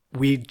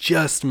we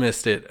just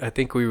missed it. I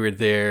think we were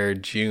there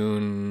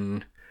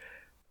June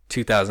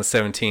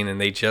 2017,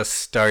 and they just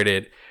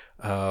started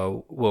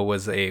what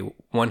was a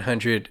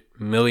 $100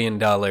 million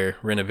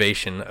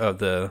renovation of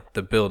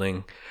the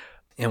building.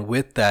 And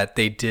with that,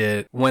 they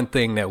did one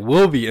thing that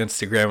will be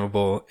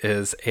Instagrammable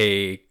is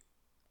I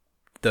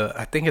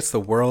think it's the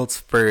world's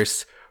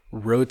first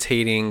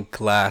rotating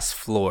glass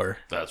floor.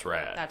 That's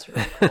rad. That's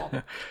really cool.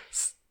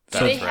 So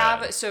Do they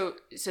have so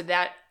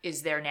that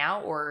is there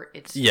now, or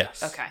it's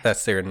yes? Okay,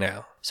 that's there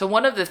now. So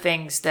one of the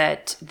things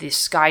that the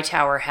Sky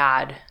Tower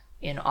had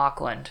in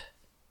Auckland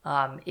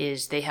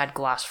is they had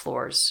glass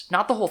floors.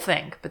 Not the whole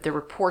thing, but there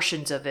were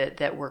portions of it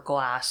that were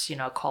glass.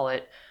 Call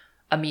it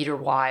a meter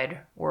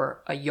wide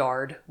or a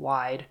yard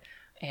wide,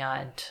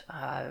 and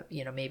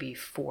maybe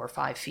 4 or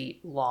 5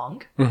 feet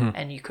long,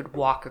 and you could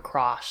walk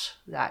across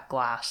that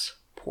glass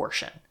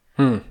portion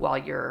while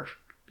you're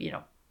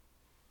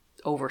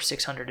over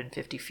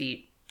 650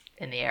 feet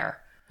in the air.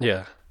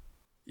 Yeah.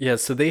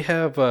 So they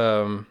have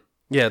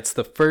it's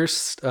the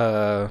first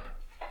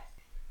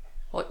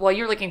While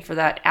you're looking for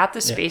that, at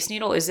the Space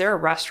Needle, is there a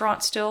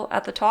restaurant still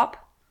at the top?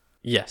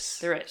 Yes,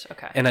 there is.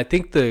 Okay. And I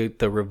think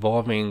the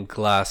revolving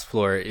glass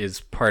floor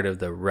is part of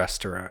the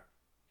restaurant.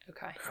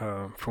 Okay.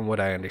 From what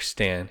I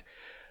understand.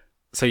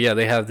 So yeah,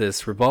 they have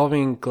this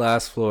revolving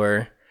glass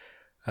floor,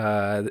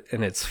 and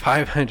it's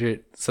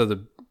 500. So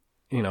the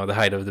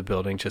height of the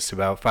building, just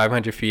about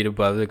 500 feet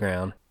above the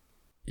ground.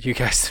 You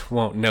guys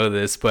won't know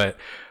this, but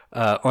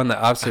on the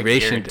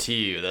observation, I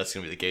guarantee you that's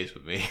gonna be the case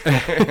with me.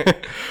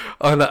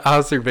 On the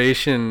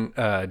observation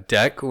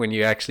deck, when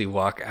you actually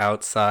walk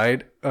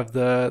outside of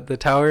the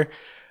tower,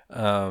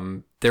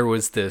 there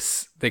was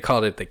this. They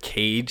called it the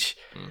cage.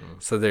 Mm-hmm.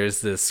 So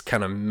there's this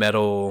kind of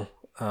metal,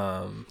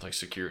 like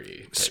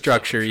security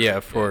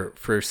structure,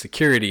 for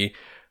security,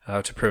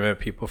 to prevent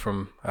people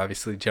from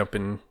obviously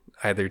jumping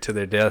either to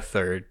their death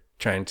or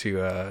trying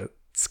to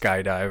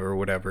skydive or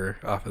whatever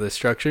off of the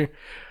structure.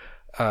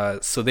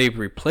 So they've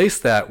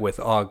replaced that with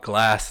all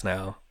glass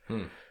now.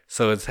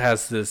 So it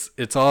has this,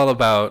 it's all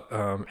about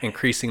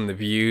increasing the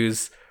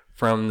views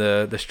from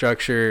the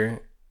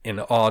structure in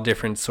all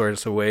different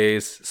sorts of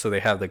ways. So they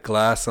have the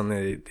glass on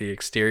the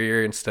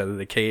exterior instead of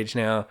the cage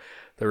now,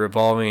 the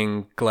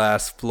revolving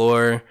glass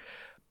floor.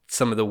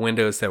 Some of the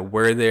windows that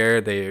were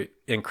there, they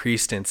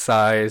increased in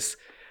size.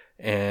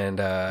 And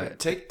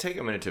take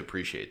a minute to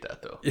appreciate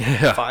that, though.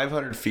 Yeah.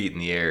 500 feet in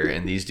the air,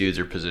 and these dudes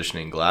are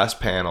positioning glass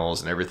panels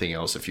and everything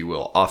else, if you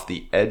will, off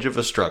the edge of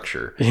a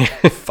structure,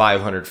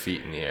 500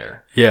 feet in the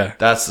air. Yeah,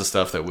 that's the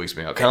stuff that wigs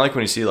me out. Kind of like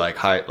when you see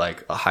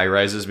high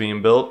rises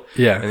being built.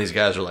 Yeah, and these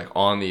guys are like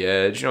on the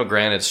edge.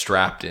 Granted,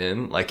 strapped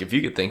in. Like if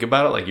you could think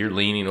about it, like you're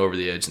leaning over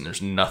the edge, and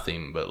there's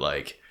nothing but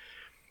like.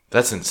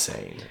 That's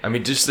insane. I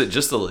mean, just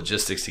the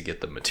logistics to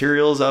get the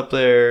materials up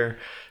there.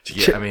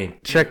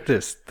 Check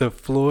this. The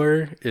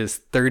floor is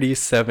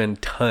 37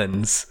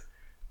 tons.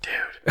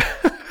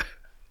 Dude.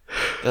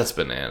 That's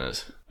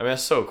bananas. I mean,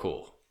 that's so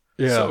cool.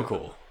 Yeah. So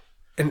cool.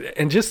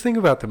 And just think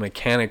about the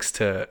mechanics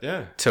to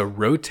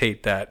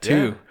rotate that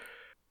too. Yeah.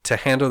 To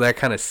handle that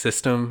kind of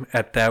system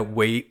at that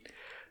weight.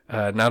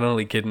 Not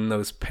only getting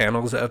those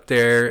panels up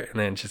there and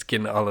then just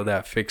getting all of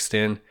that fixed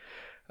in.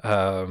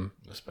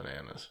 That's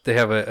bananas. They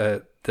have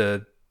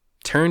the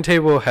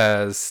turntable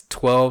has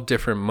 12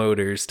 different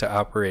motors to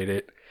operate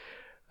it.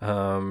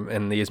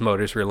 And these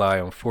motors rely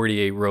on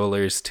 48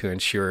 rollers to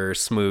ensure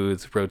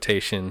smooth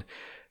rotation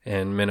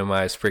and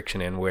minimize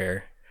friction and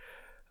wear.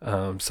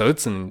 So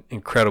it's an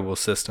incredible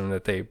system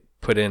that they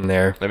put in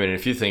there. I mean,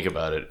 if you think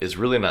about it, it's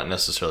really not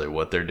necessarily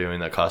what they're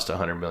doing that cost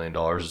 $100 million.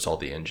 It's all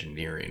the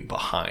engineering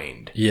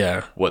behind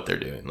what they're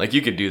doing. Like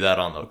you could do that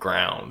on the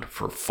ground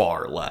for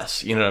far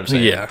less. You know what I'm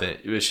saying? Yeah.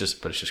 It's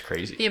just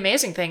crazy. The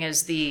amazing thing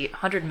is the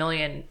 $100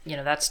 million,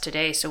 that's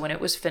today. So when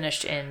it was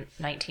finished in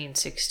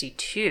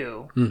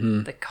 1962,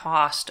 the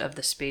cost of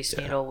the Space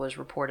Needle was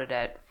reported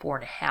at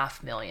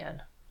 $4.5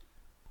 million.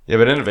 Yeah,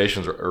 but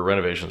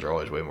renovations are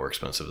always way more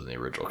expensive than the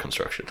original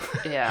construction.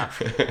 Yeah.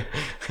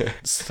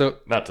 So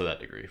not to that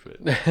degree,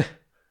 but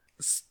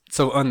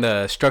so on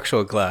the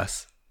structural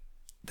glass,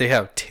 they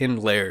have 10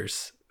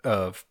 layers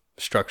of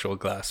structural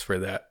glass for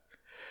that.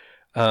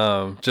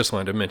 Just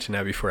wanted to mention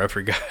that before I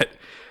forgot.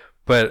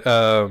 But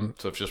so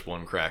if just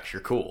one cracks,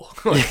 you're cool.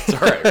 It's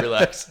all right,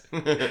 relax.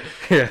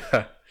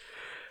 Yeah.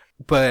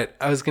 But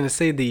I was gonna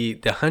say the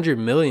 $100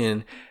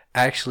 million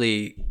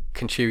actually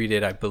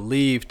contributed, I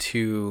believe,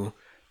 to.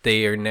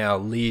 They are now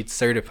LEED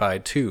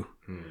certified too.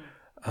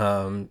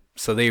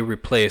 So they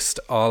replaced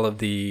all of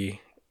the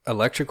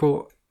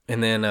electrical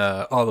and then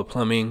all the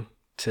plumbing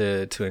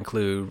to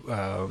include,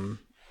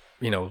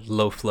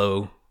 low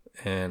flow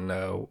and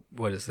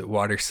what is it,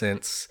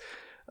 WaterSense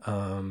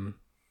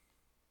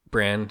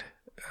brand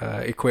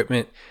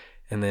equipment,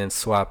 and then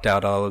swapped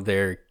out all of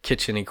their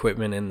kitchen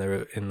equipment in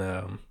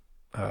the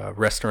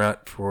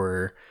restaurant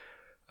for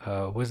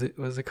what was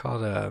it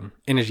called,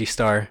 Energy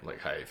Star,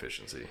 like high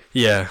efficiency.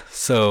 Yeah.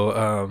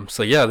 So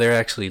yeah, they're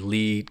actually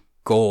LEED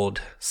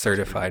Gold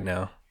certified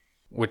now,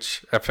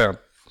 which I found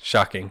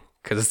shocking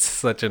because it's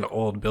such an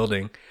old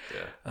building.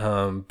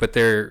 Yeah. But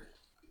they're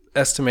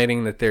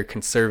estimating that they're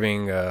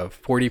conserving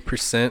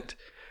 40%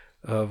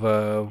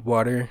 of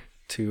water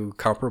to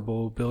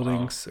comparable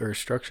buildings or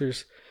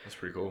structures. That's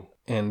pretty cool.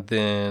 And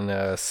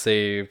then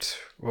saved,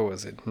 what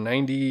was it,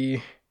 90?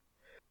 I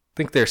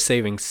think they're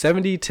saving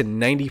 70 to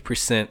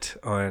 90%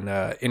 on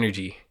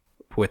energy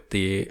with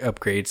the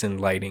upgrades and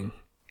lighting.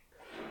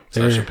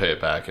 So I should pay it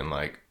back in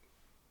like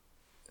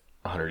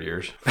 100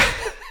 years.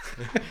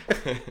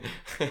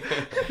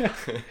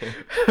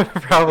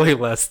 Probably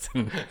less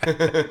than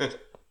that.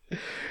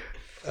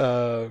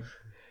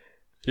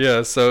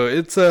 Yeah, so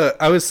it's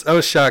I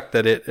was shocked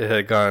that it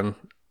had gone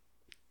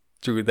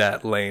through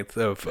that length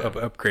of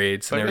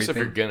upgrades But and I guess everything. if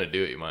you're gonna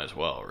do it, you might as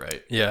well,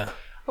 right? Yeah.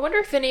 I wonder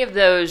if any of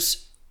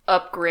those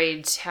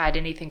upgrades had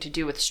anything to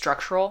do with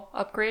structural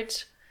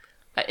upgrades.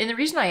 And the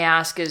reason I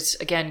ask is,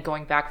 again,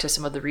 going back to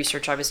some of the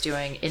research I was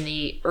doing, in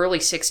the early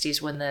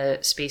 60s when the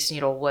Space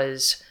Needle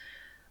was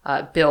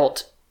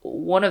built,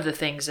 one of the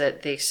things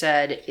that they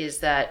said is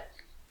that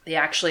they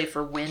actually,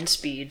 for wind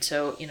speed,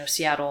 so,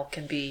 Seattle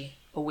can be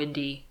a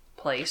windy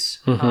place,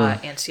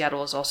 and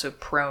Seattle is also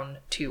prone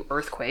to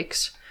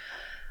earthquakes.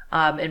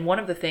 And one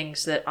of the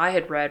things that I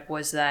had read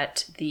was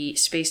that the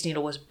Space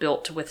Needle was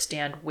built to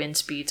withstand wind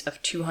speeds of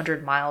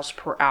 200 miles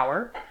per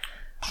hour,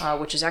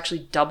 which is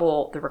actually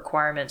double the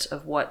requirements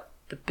of what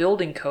the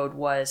building code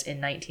was in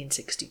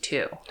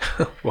 1962.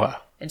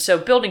 Wow. And so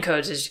building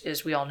codes,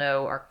 as we all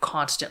know, are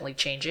constantly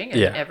changing. And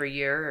Yeah. every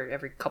year or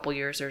every couple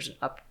years there's an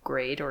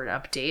upgrade or an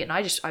update. And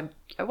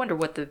I wonder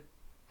what the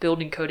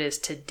building code is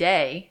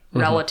today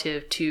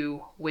relative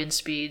to wind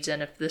speeds,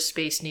 and if the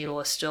Space Needle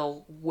is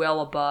still well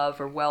above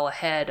or well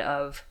ahead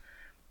of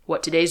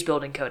what today's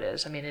building code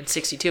is. I mean, in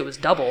 62 it was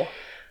double.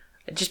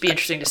 It'd just be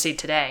interesting to see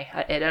today.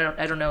 I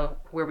don't know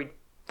where we'd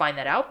find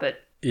that out,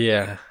 but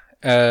Yeah.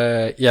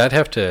 Yeah, I'd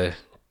have to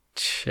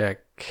check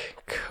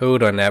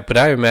code on that, but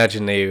I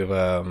imagine they've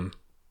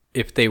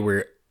if they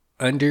were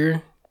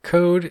under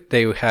code,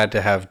 they had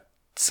to have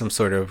some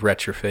sort of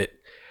retrofit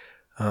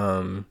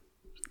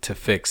to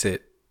fix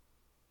it.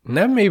 And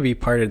that may be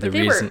part of the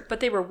reason. But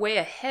they were way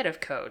ahead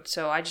of code,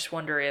 so I just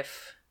wonder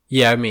if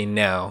Yeah, I mean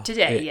now.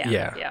 today,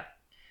 Yeah.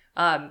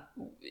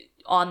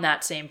 On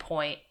that same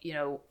point,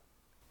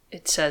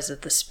 it says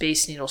that the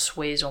Space Needle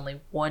sways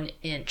only 1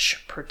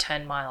 inch per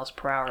 10 miles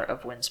per hour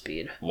of wind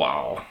speed.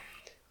 Wow.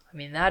 I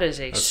mean, that is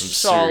a That's some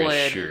solid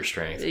serious sheer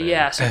strength, man.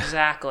 Yes,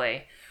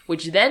 exactly.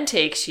 Which then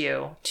takes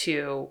you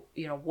to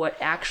what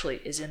actually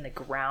is in the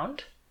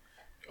ground.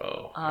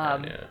 Oh,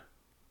 man, yeah.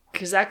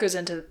 Because that goes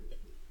into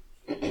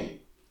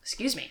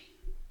excuse me,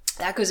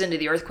 that goes into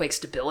the earthquake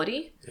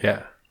stability.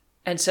 Yeah.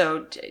 And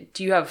so,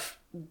 do you have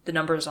the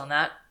numbers on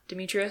that,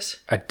 Demetrius?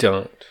 I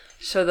don't.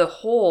 So the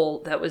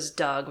hole that was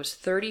dug was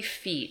 30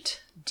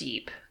 feet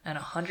deep and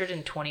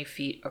 120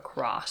 feet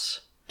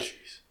across.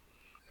 Jeez.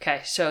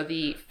 Okay, so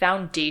the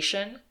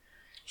foundation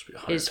Must be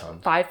 100 is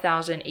tons.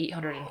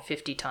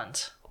 5,850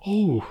 tons.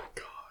 Oh,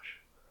 gosh.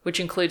 Which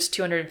includes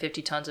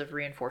 250 tons of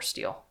reinforced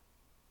steel.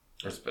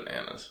 That's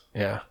bananas.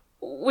 Yeah.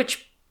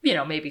 Which,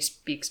 maybe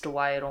speaks to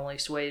why it only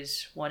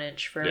sways 1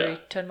 inch for every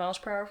 10 miles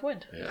per hour of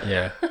wind.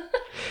 Yeah.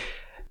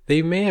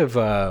 They may have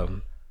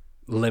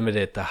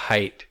limited the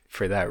height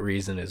for that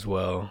reason as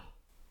well.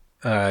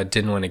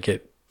 Didn't want to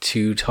get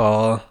too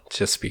tall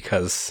just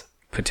because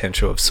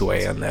potential of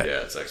sway on that.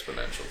 Yeah, it's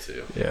exponential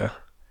too. Yeah.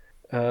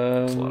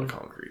 It's a lot of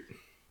concrete. I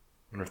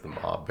wonder if the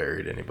mob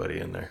buried anybody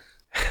in there.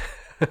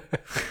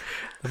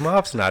 The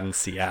mob's not in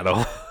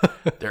Seattle.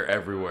 They're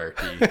everywhere,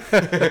 Keith.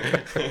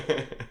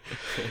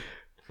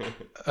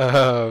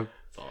 Awesome.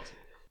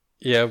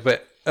 Yeah,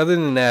 but other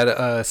than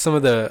that, some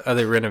of the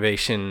other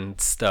renovation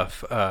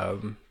stuff, I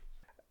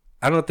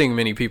don't think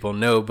many people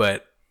know,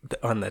 but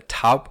on the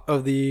top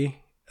of the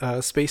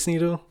Space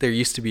Needle, there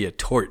used to be a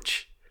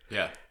torch.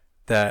 Yeah.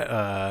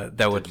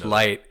 That would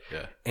light.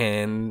 Yeah.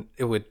 And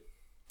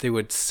they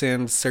would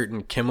send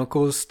certain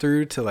chemicals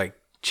through to like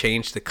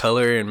change the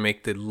color and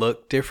make the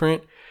look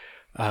different.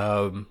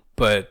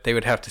 But they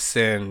would have to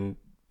send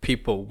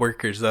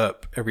workers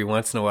up every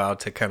once in a while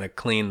to kind of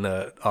clean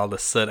all the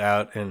soot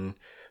out and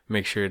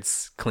make sure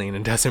it's clean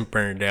and doesn't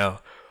burn down.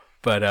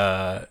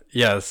 But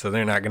so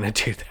they're not going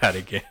to do that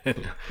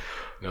again.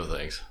 No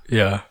thanks.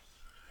 Yeah.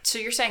 So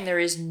you're saying there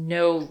is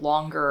no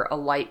longer a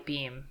light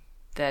beam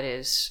that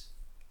is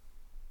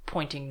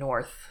pointing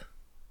north,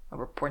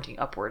 or pointing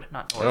upward,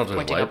 not I don't north, know if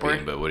pointing light upward.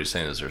 beam, but what he's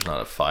saying is there's not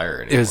a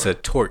fire anymore. It was a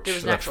torch. There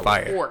was an not actual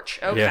fire. torch.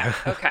 Okay. Yeah.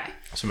 Okay.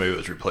 So maybe it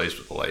was replaced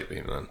with a light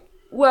beam then.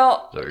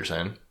 Well, Is that what you're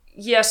saying?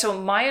 yeah. So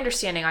my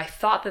understanding, I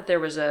thought that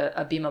there was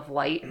a beam of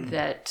light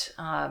that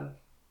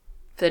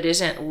that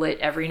isn't lit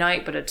every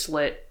night, but it's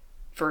lit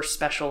for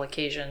special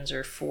occasions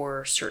or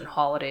for certain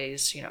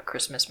holidays.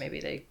 Christmas, maybe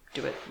they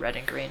do it red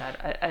and green.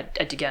 I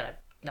again, I'm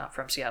not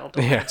from Seattle,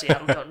 don't live in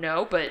Seattle, don't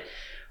know, but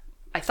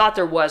I thought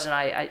there was,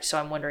 and so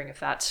I'm wondering if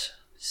that's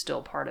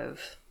still part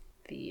of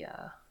the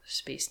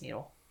Space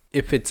Needle.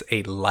 If it's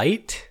a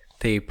light,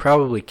 they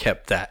probably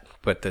kept that,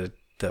 but the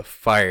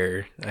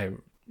fire,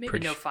 Maybe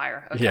no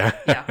fire. Okay.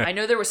 Yeah. I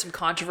know there was some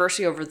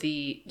controversy over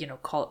the,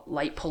 call it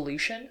light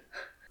pollution.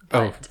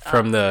 But,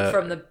 from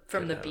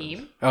the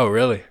beam. Oh,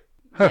 really?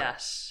 Huh.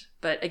 Yes.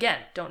 But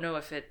again, don't know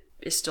if it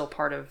is still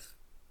part of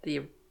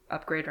the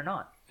upgrade or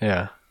not.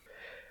 Yeah.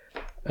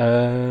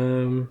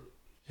 You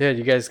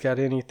guys got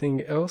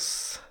anything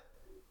else?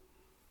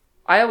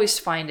 I always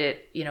find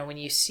it, when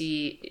you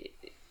see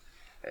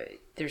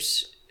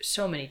there's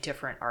so many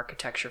different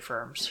architecture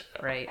firms,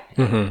 right?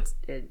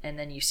 Mm-hmm. And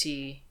then you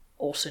see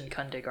Olsen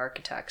Kundig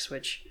Architects,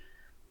 which,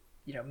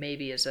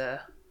 maybe is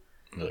a...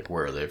 Like,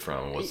 where are they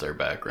from? What's their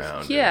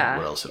background? Yeah.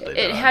 What else have they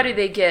done? done? How do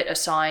they get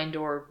assigned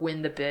or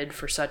win the bid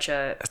for such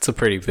a... That's a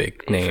pretty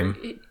big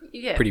name.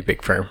 Yeah. Pretty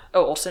big firm.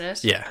 Oh, Olsen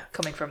is? Yeah.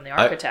 Coming from the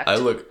architect. I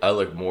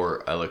look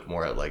more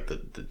at like the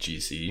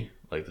GC,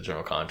 like the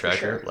general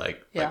contractor. Sure.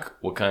 Like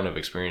what kind of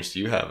experience do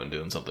you have in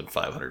doing something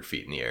 500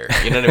 feet in the air?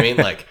 You know what I mean?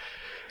 Like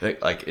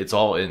it's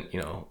all in,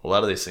 a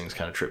lot of these things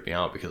kind of trip me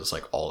out because it's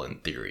like all in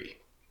theory,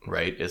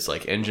 right? It's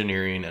like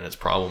engineering and it's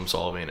problem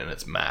solving and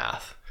it's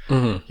math.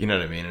 Mm-hmm. You know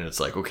what I mean? And it's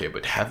like, okay,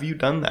 but have you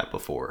done that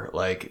before?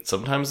 Like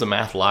sometimes the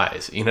math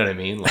lies. You know what I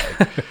mean?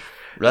 Like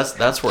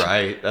that's where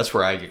I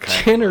get kind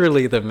of...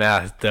 Generally, the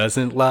math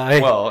doesn't lie.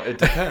 Well, it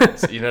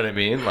depends. You know what I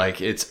mean? Like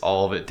it's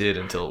all of it did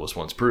until it was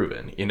once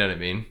proven. You know what I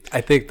mean?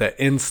 I think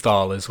the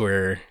install is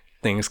where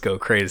things go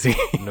crazy.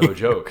 No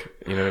joke.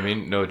 You know what I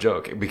mean? No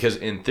joke. Because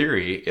in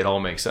theory, it all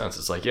makes sense.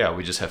 It's like, yeah,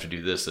 we just have to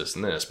do this, this,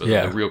 and this. But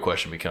then the real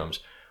question becomes,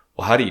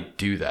 well, how do you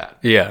do that?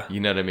 Yeah. You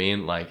know what I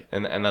mean? Like,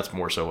 and that's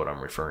more so what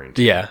I'm referring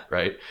to. Yeah.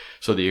 Right?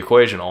 So the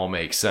equation all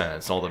makes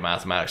sense. All the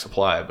mathematics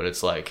apply, but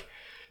it's like,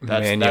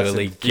 that's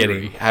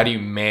getting... How do you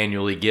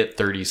manually get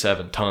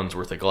 37 tons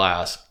worth of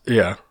glass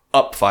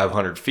up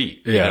 500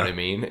 feet? You know what I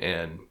mean?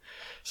 And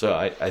so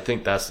I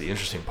think that's the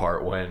interesting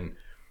part when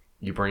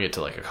you bring it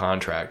to like a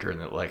contractor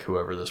and that, like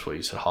whoever this was,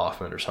 you said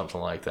Hoffman or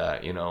something like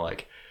that,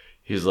 like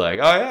he's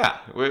like, oh yeah,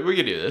 we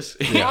could do this.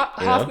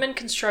 Hoffman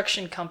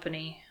Construction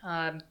Company.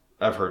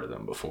 I've heard of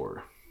them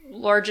before.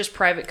 Largest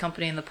private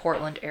company in the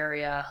Portland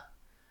area,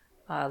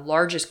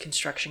 largest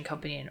construction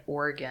company in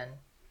Oregon,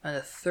 and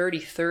the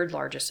 33rd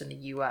largest in the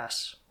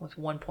U.S. with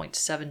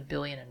 $1.7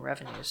 billion in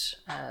revenues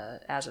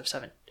as of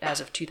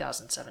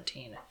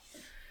 2017.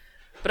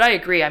 But I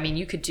agree. I mean,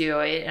 you could do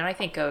it, and I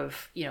think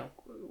of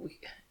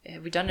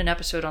have we done an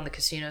episode on the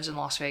casinos in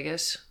Las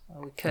Vegas?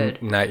 Well, we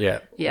could. Not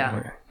yet.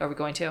 Yeah. Are we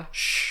going to?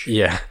 Shh.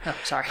 Yeah. Oh,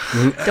 sorry.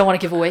 Don't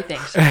want to give away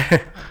things.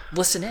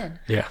 Listen in.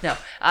 Yeah. No.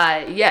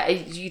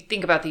 You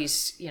think about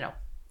these,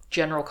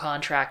 general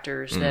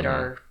contractors that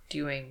are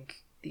doing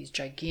these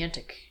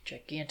gigantic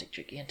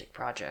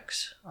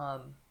projects,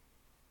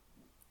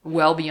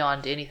 well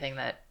beyond anything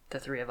that the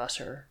three of us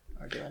are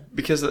doing.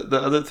 Because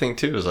the other thing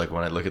too is like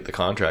when I look at the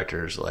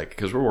contractors, like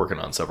because we're working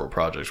on several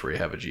projects where you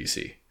have a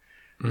GC.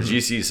 The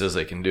GC says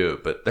they can do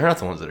it, but they're not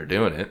the ones that are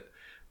doing it.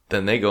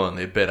 Then they go and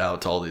they bid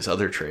out to all these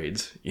other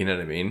trades. You know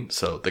what I mean?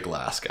 So the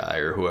glass guy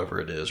or whoever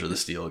it is or the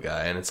steel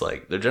guy. And it's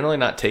like, they're generally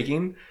not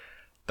taking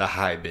the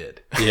high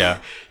bid. Yeah.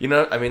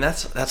 I mean,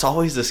 that's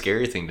always the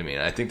scary thing to me.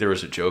 And I think there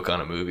was a joke on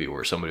a movie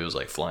where somebody was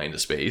like flying to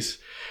space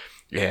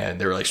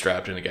and they were like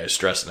strapped in, the guy's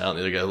stressing out. And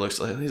the other guy looks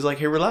like, he's like,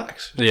 hey,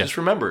 relax. Yeah. Just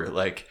remember,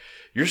 like,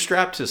 you're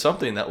strapped to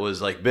something that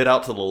was like bid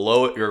out to the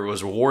lowest or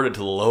was awarded to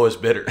the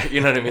lowest bidder.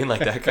 You know what I mean? Like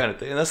that kind of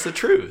thing. And that's the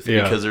truth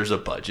because there's a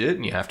budget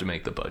and you have to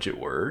make the budget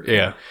work.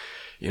 Yeah.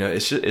 And,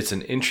 it's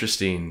an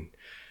interesting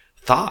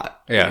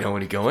thought,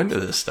 when you go into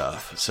this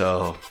stuff.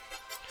 So,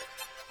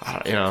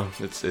 I don't,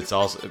 it's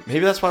also,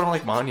 maybe that's why I don't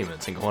like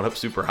monuments and going up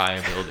super high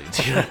in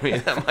buildings. You know what I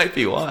mean? That might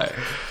be why.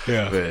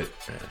 Yeah. But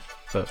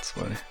that's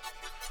funny.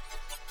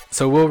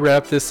 So we'll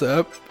wrap this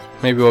up.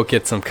 Maybe we'll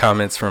get some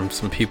comments from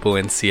some people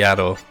in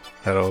Seattle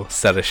that'll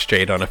set us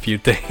straight on a few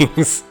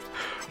things.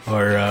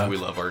 Or we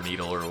love our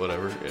needle or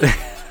whatever.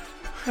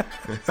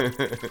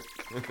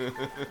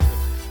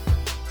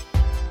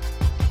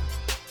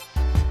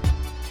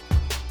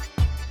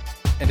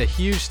 And a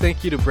huge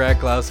thank you to Brad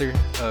Glauser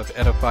of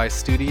Edify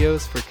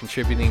Studios for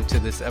contributing to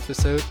this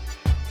episode.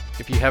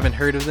 If you haven't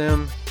heard of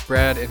them,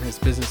 Brad and his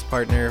business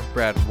partner,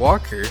 Brad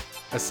Walker,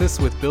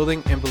 assist with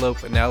building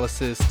envelope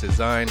analysis,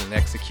 design, and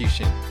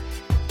execution.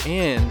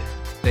 And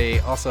they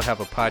also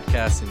have a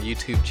podcast and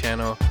YouTube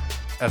channel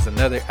as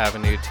another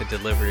avenue to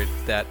deliver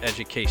that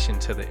education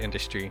to the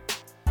industry.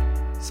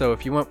 So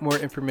if you want more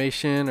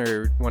information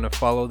or want to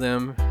follow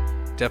them,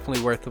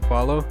 definitely worth a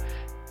follow.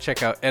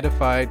 Check out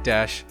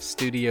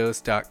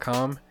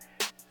edify-studios.com.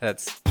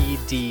 That's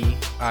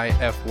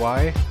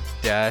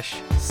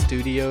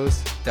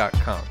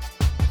edify-studios.com.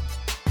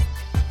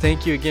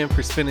 Thank you again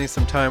for spending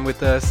some time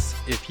with us.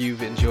 If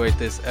you've enjoyed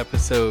this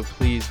episode,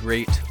 please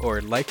rate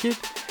or like it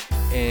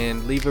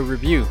and leave a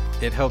review.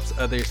 It helps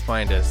others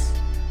find us.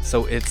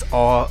 So it's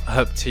all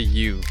up to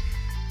you.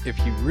 If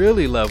you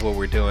really love what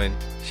we're doing,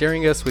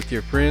 sharing us with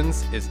your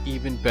friends is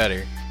even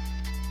better.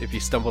 If you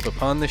stumbled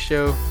upon the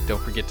show,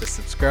 don't forget to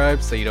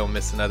subscribe so you don't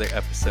miss another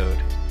episode.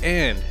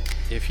 And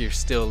if you're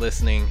still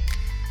listening,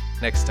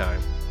 next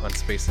time on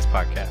Spaces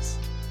Podcast.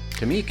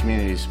 To me,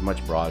 community is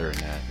much broader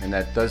than that, and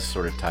that does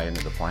sort of tie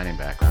into the planning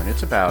background.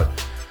 It's about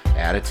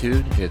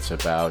attitude, it's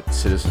about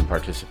citizen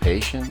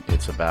participation,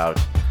 it's about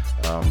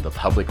the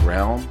public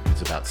realm,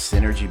 it's about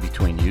synergy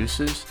between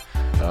uses,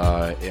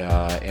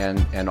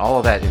 and all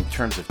of that in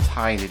terms of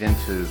tying it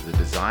into the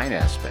design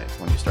aspect.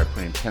 When you start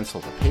putting pencil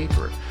to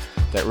paper,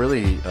 that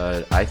really,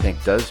 I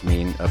think, does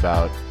mean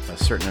about a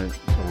certain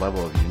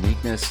level of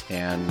uniqueness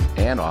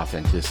and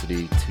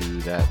authenticity to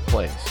that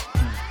place.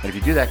 And if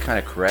you do that kind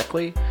of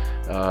correctly,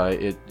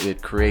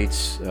 it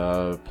creates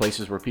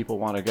places where people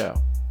want to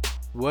go.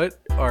 What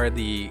are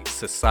the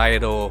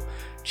societal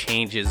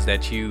changes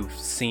that you've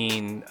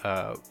seen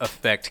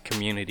affect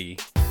community?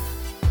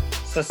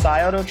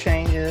 Societal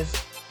changes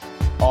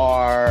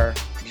are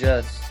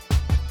just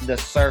the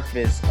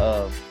surface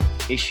of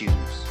issues.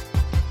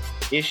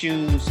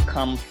 Issues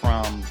come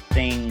from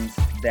things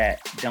that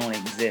don't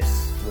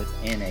exist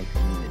within a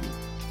community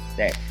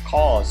that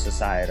cause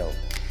societal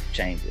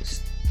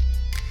changes.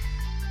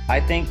 I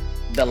think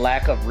the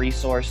lack of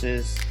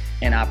resources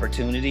and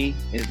opportunity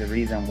is the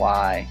reason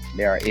why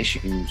there are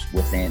issues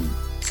within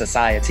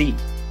society.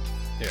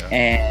 Yeah.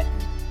 And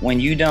when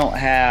you don't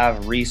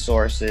have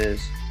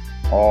resources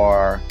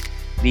or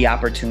the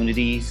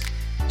opportunities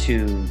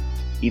to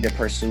either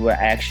pursue an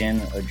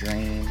action, a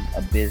dream,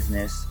 a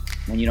business,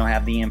 when you don't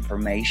have the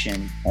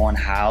information on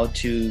how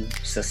to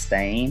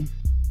sustain,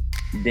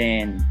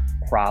 then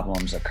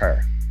problems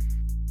occur.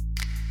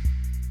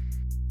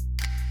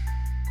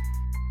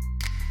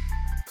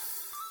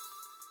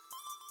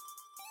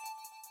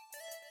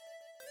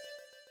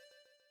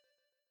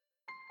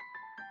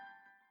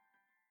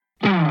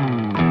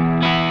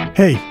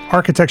 Hey,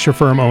 architecture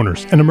firm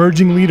owners and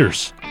emerging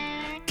leaders.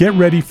 Get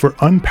ready for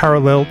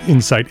unparalleled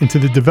insight into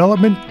the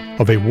development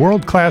of a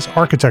world-class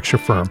architecture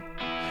firm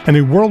and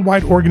a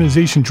worldwide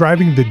organization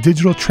driving the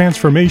digital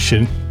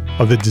transformation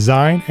of the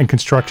design and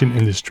construction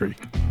industry.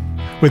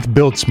 With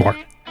Build Smart,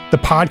 the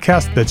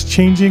podcast that's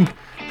changing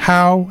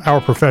how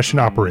our profession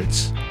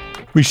operates.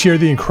 We share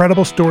the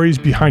incredible stories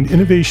behind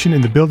innovation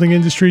in the building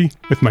industry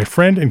with my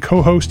friend and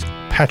co-host,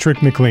 Patrick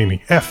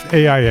McLeamy,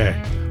 FAIA,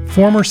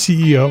 former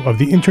CEO of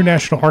the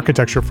international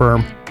architecture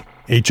firm,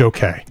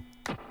 HOK.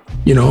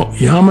 You know,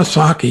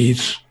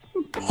 Yamasaki's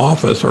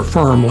office or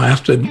firm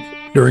lasted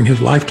during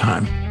his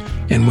lifetime.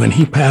 And when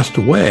he passed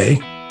away,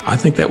 I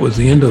think that was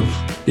the end of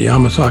the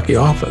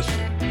Yamasaki office.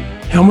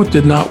 Helmut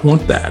did not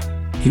want that.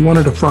 He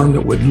wanted a firm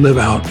that would live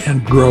out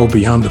and grow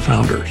beyond the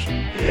founders.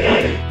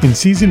 In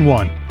Season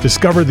 1,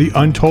 discover the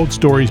untold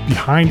stories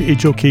behind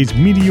HOK's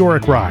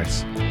meteoric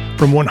rise,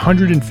 from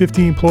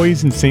 150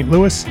 employees in St.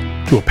 Louis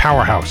to a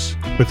powerhouse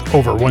with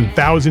over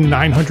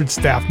 1,900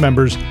 staff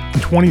members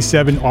and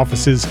 27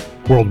 offices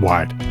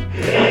worldwide.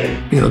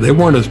 You know, they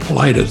weren't as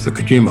polite as the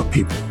Kojima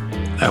people.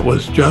 That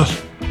was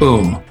just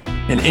boom.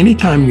 And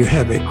anytime you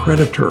have a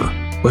creditor,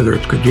 whether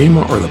it's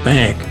Kojima or the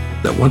bank,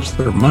 that wants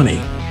their money,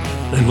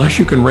 unless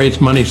you can raise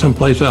money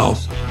someplace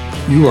else,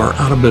 you are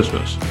out of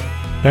business.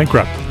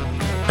 Bankrupt.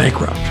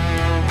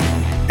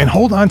 And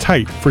hold on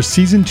tight for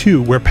Season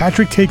 2, where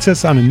Patrick takes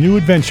us on a new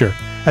adventure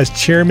as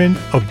chairman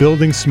of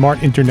Building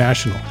Smart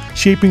International,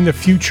 shaping the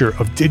future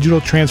of digital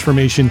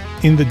transformation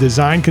in the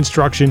design,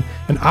 construction,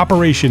 and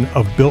operation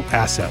of built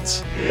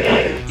assets.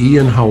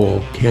 Ian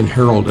Howell, Ken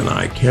Harold, and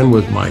I, Ken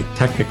was my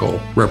technical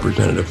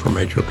representative from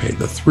HOK.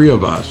 The three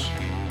of us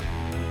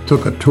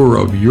took a tour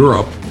of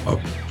Europe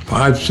of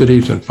 5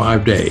 cities in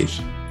 5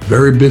 days.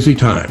 Very busy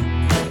time.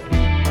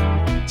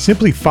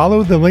 Simply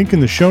follow the link in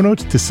the show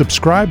notes to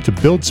subscribe to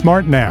Build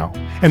Smart now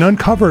and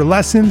uncover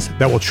lessons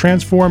that will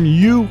transform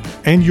you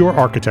and your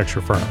architecture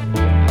firm.